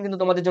 4টি কোশ্চেন কিন্তু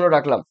তোমাদের জন্য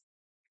রাখলাম।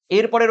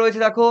 এরপরে রয়েছে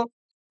দেখো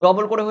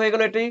ডবল করে হয়ে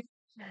গেল এটি।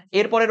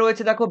 এরপরে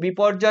রয়েছে দেখো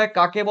বিপর্যয়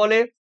কাকে বলে?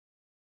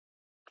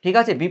 ঠিক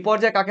আছে,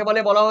 বিপর্যয় কাকে বলে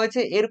বলা হয়েছে।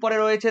 এরপরে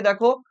রয়েছে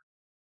দেখো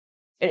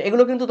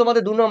এগুলো কিন্তু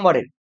তোমাদের 2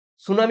 নম্বরের।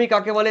 সুনামি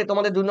কাকে বলে?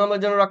 তোমাদের 2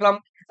 নম্বরের জন্য রাখলাম।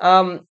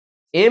 আম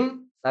এম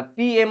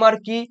পিএমআর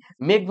কি?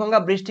 মেঘ ভাঙ্গা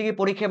বৃষ্টি কি?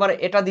 পরীক্ষা এবার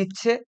এটা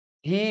দিচ্ছে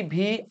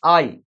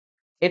ভিভিআই,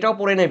 এটাও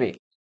পড়ে নেবে।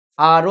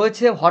 আর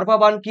রয়েছে হরপা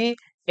বান কি?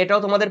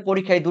 এটাও তোমাদের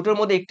পরীক্ষায়, দুটোর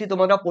মধ্যে একটি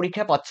তোমরা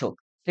পরীক্ষায় পাচ্ছ।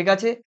 ঠিক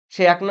আছে,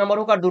 সে 1 নম্বর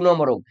হোক আর 2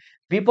 নম্বর হোক।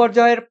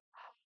 বিপর্যয়ের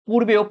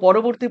পূর্বে ও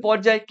পরবর্তী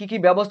পর্যায়ে কি কি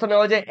ব্যবস্থা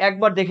নেওয়া যায়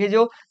একবার দেখে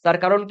যেও। তার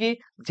কারণ কি,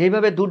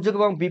 যেভাবে দুর্যোগ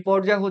এবং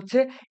বিপর্যয় হচ্ছে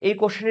এই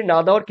কোশ্চেনে না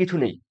দেওয়ার কিছু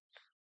নেই।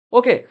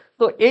 ওকে,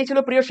 তো এই ছিল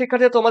প্রিয়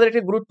শিক্ষার্থীরা তোমাদের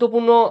একটি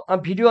গুরুত্বপূর্ণ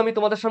ভিডিও আমি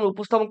তোমাদের সামনে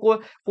উপস্থাপন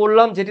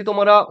করলাম, যেটি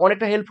তোমরা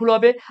অনেকটা হেল্পফুল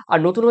হবে। আর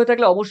নতুন হয়ে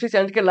থাকলে অবশ্যই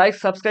চ্যানেলটিকে লাইক,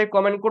 সাবস্ক্রাইব,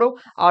 কমেন্ট করো।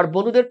 আর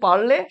বন্ধুদের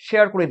পারলে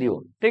শেয়ার করে দিও।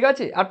 ঠিক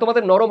আছে, আর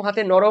তোমাদের নরম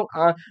হাতে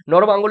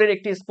নরম আঙ্গুলের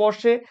একটি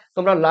স্পর্শে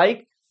তোমরা লাইক,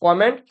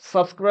 কমেন্ট,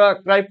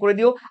 সাবস্ক্রাইব করে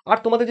দিও। আর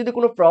তোমাদের যদি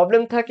কোনো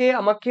প্রবলেম থাকে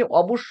আমাকে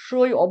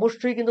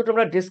অবশ্যই কিন্তু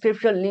তোমরা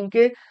ডেসক্রিপশন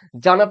লিংকে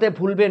জানাতে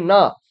ভুলবে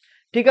না।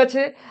 ঠিক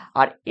আছে,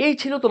 আর এই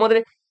ছিল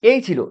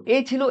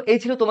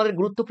তোমাদের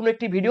গুরুত্বপূর্ণ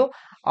একটি ভিডিও।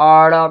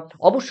 আর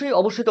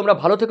অবশ্যই তোমরা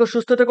ভালো থেকো,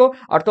 সুস্থ থেকো।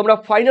 আর তোমরা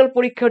ফাইনাল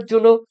পরীক্ষার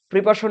জন্য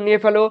প্রিপারেশন নিয়ে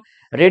ফেলো,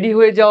 রেডি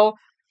হয়ে যাও।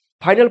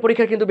 ফাইনাল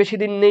পরীক্ষার কিন্তু বেশি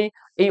দিন নেই।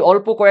 এই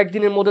অল্প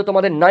কয়েকদিনের মধ্যে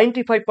তোমাদের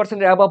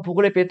 95% অ্যাবাভ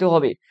ভূগোলে পেতে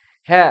হবে।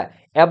 হ্যাঁ,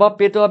 অ্যাবাভ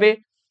পেতে হবে।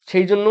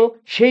 সেই জন্য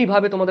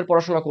সেইভাবে তোমাদের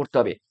পড়াশোনা করতে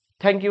হবে।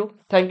 থ্যাংক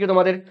ইউ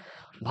তোমাদের।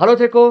 ভালো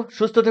থেকো,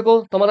 সুস্থ থেকো।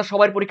 তোমাদের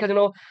সবার পরীক্ষা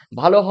যেন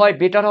ভালো হয়,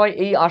 বেটার হয়,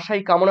 এই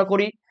আশাই কামনা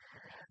করি।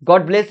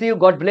 God bless you.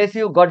 God bless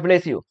you. God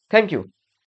bless you. Thank you.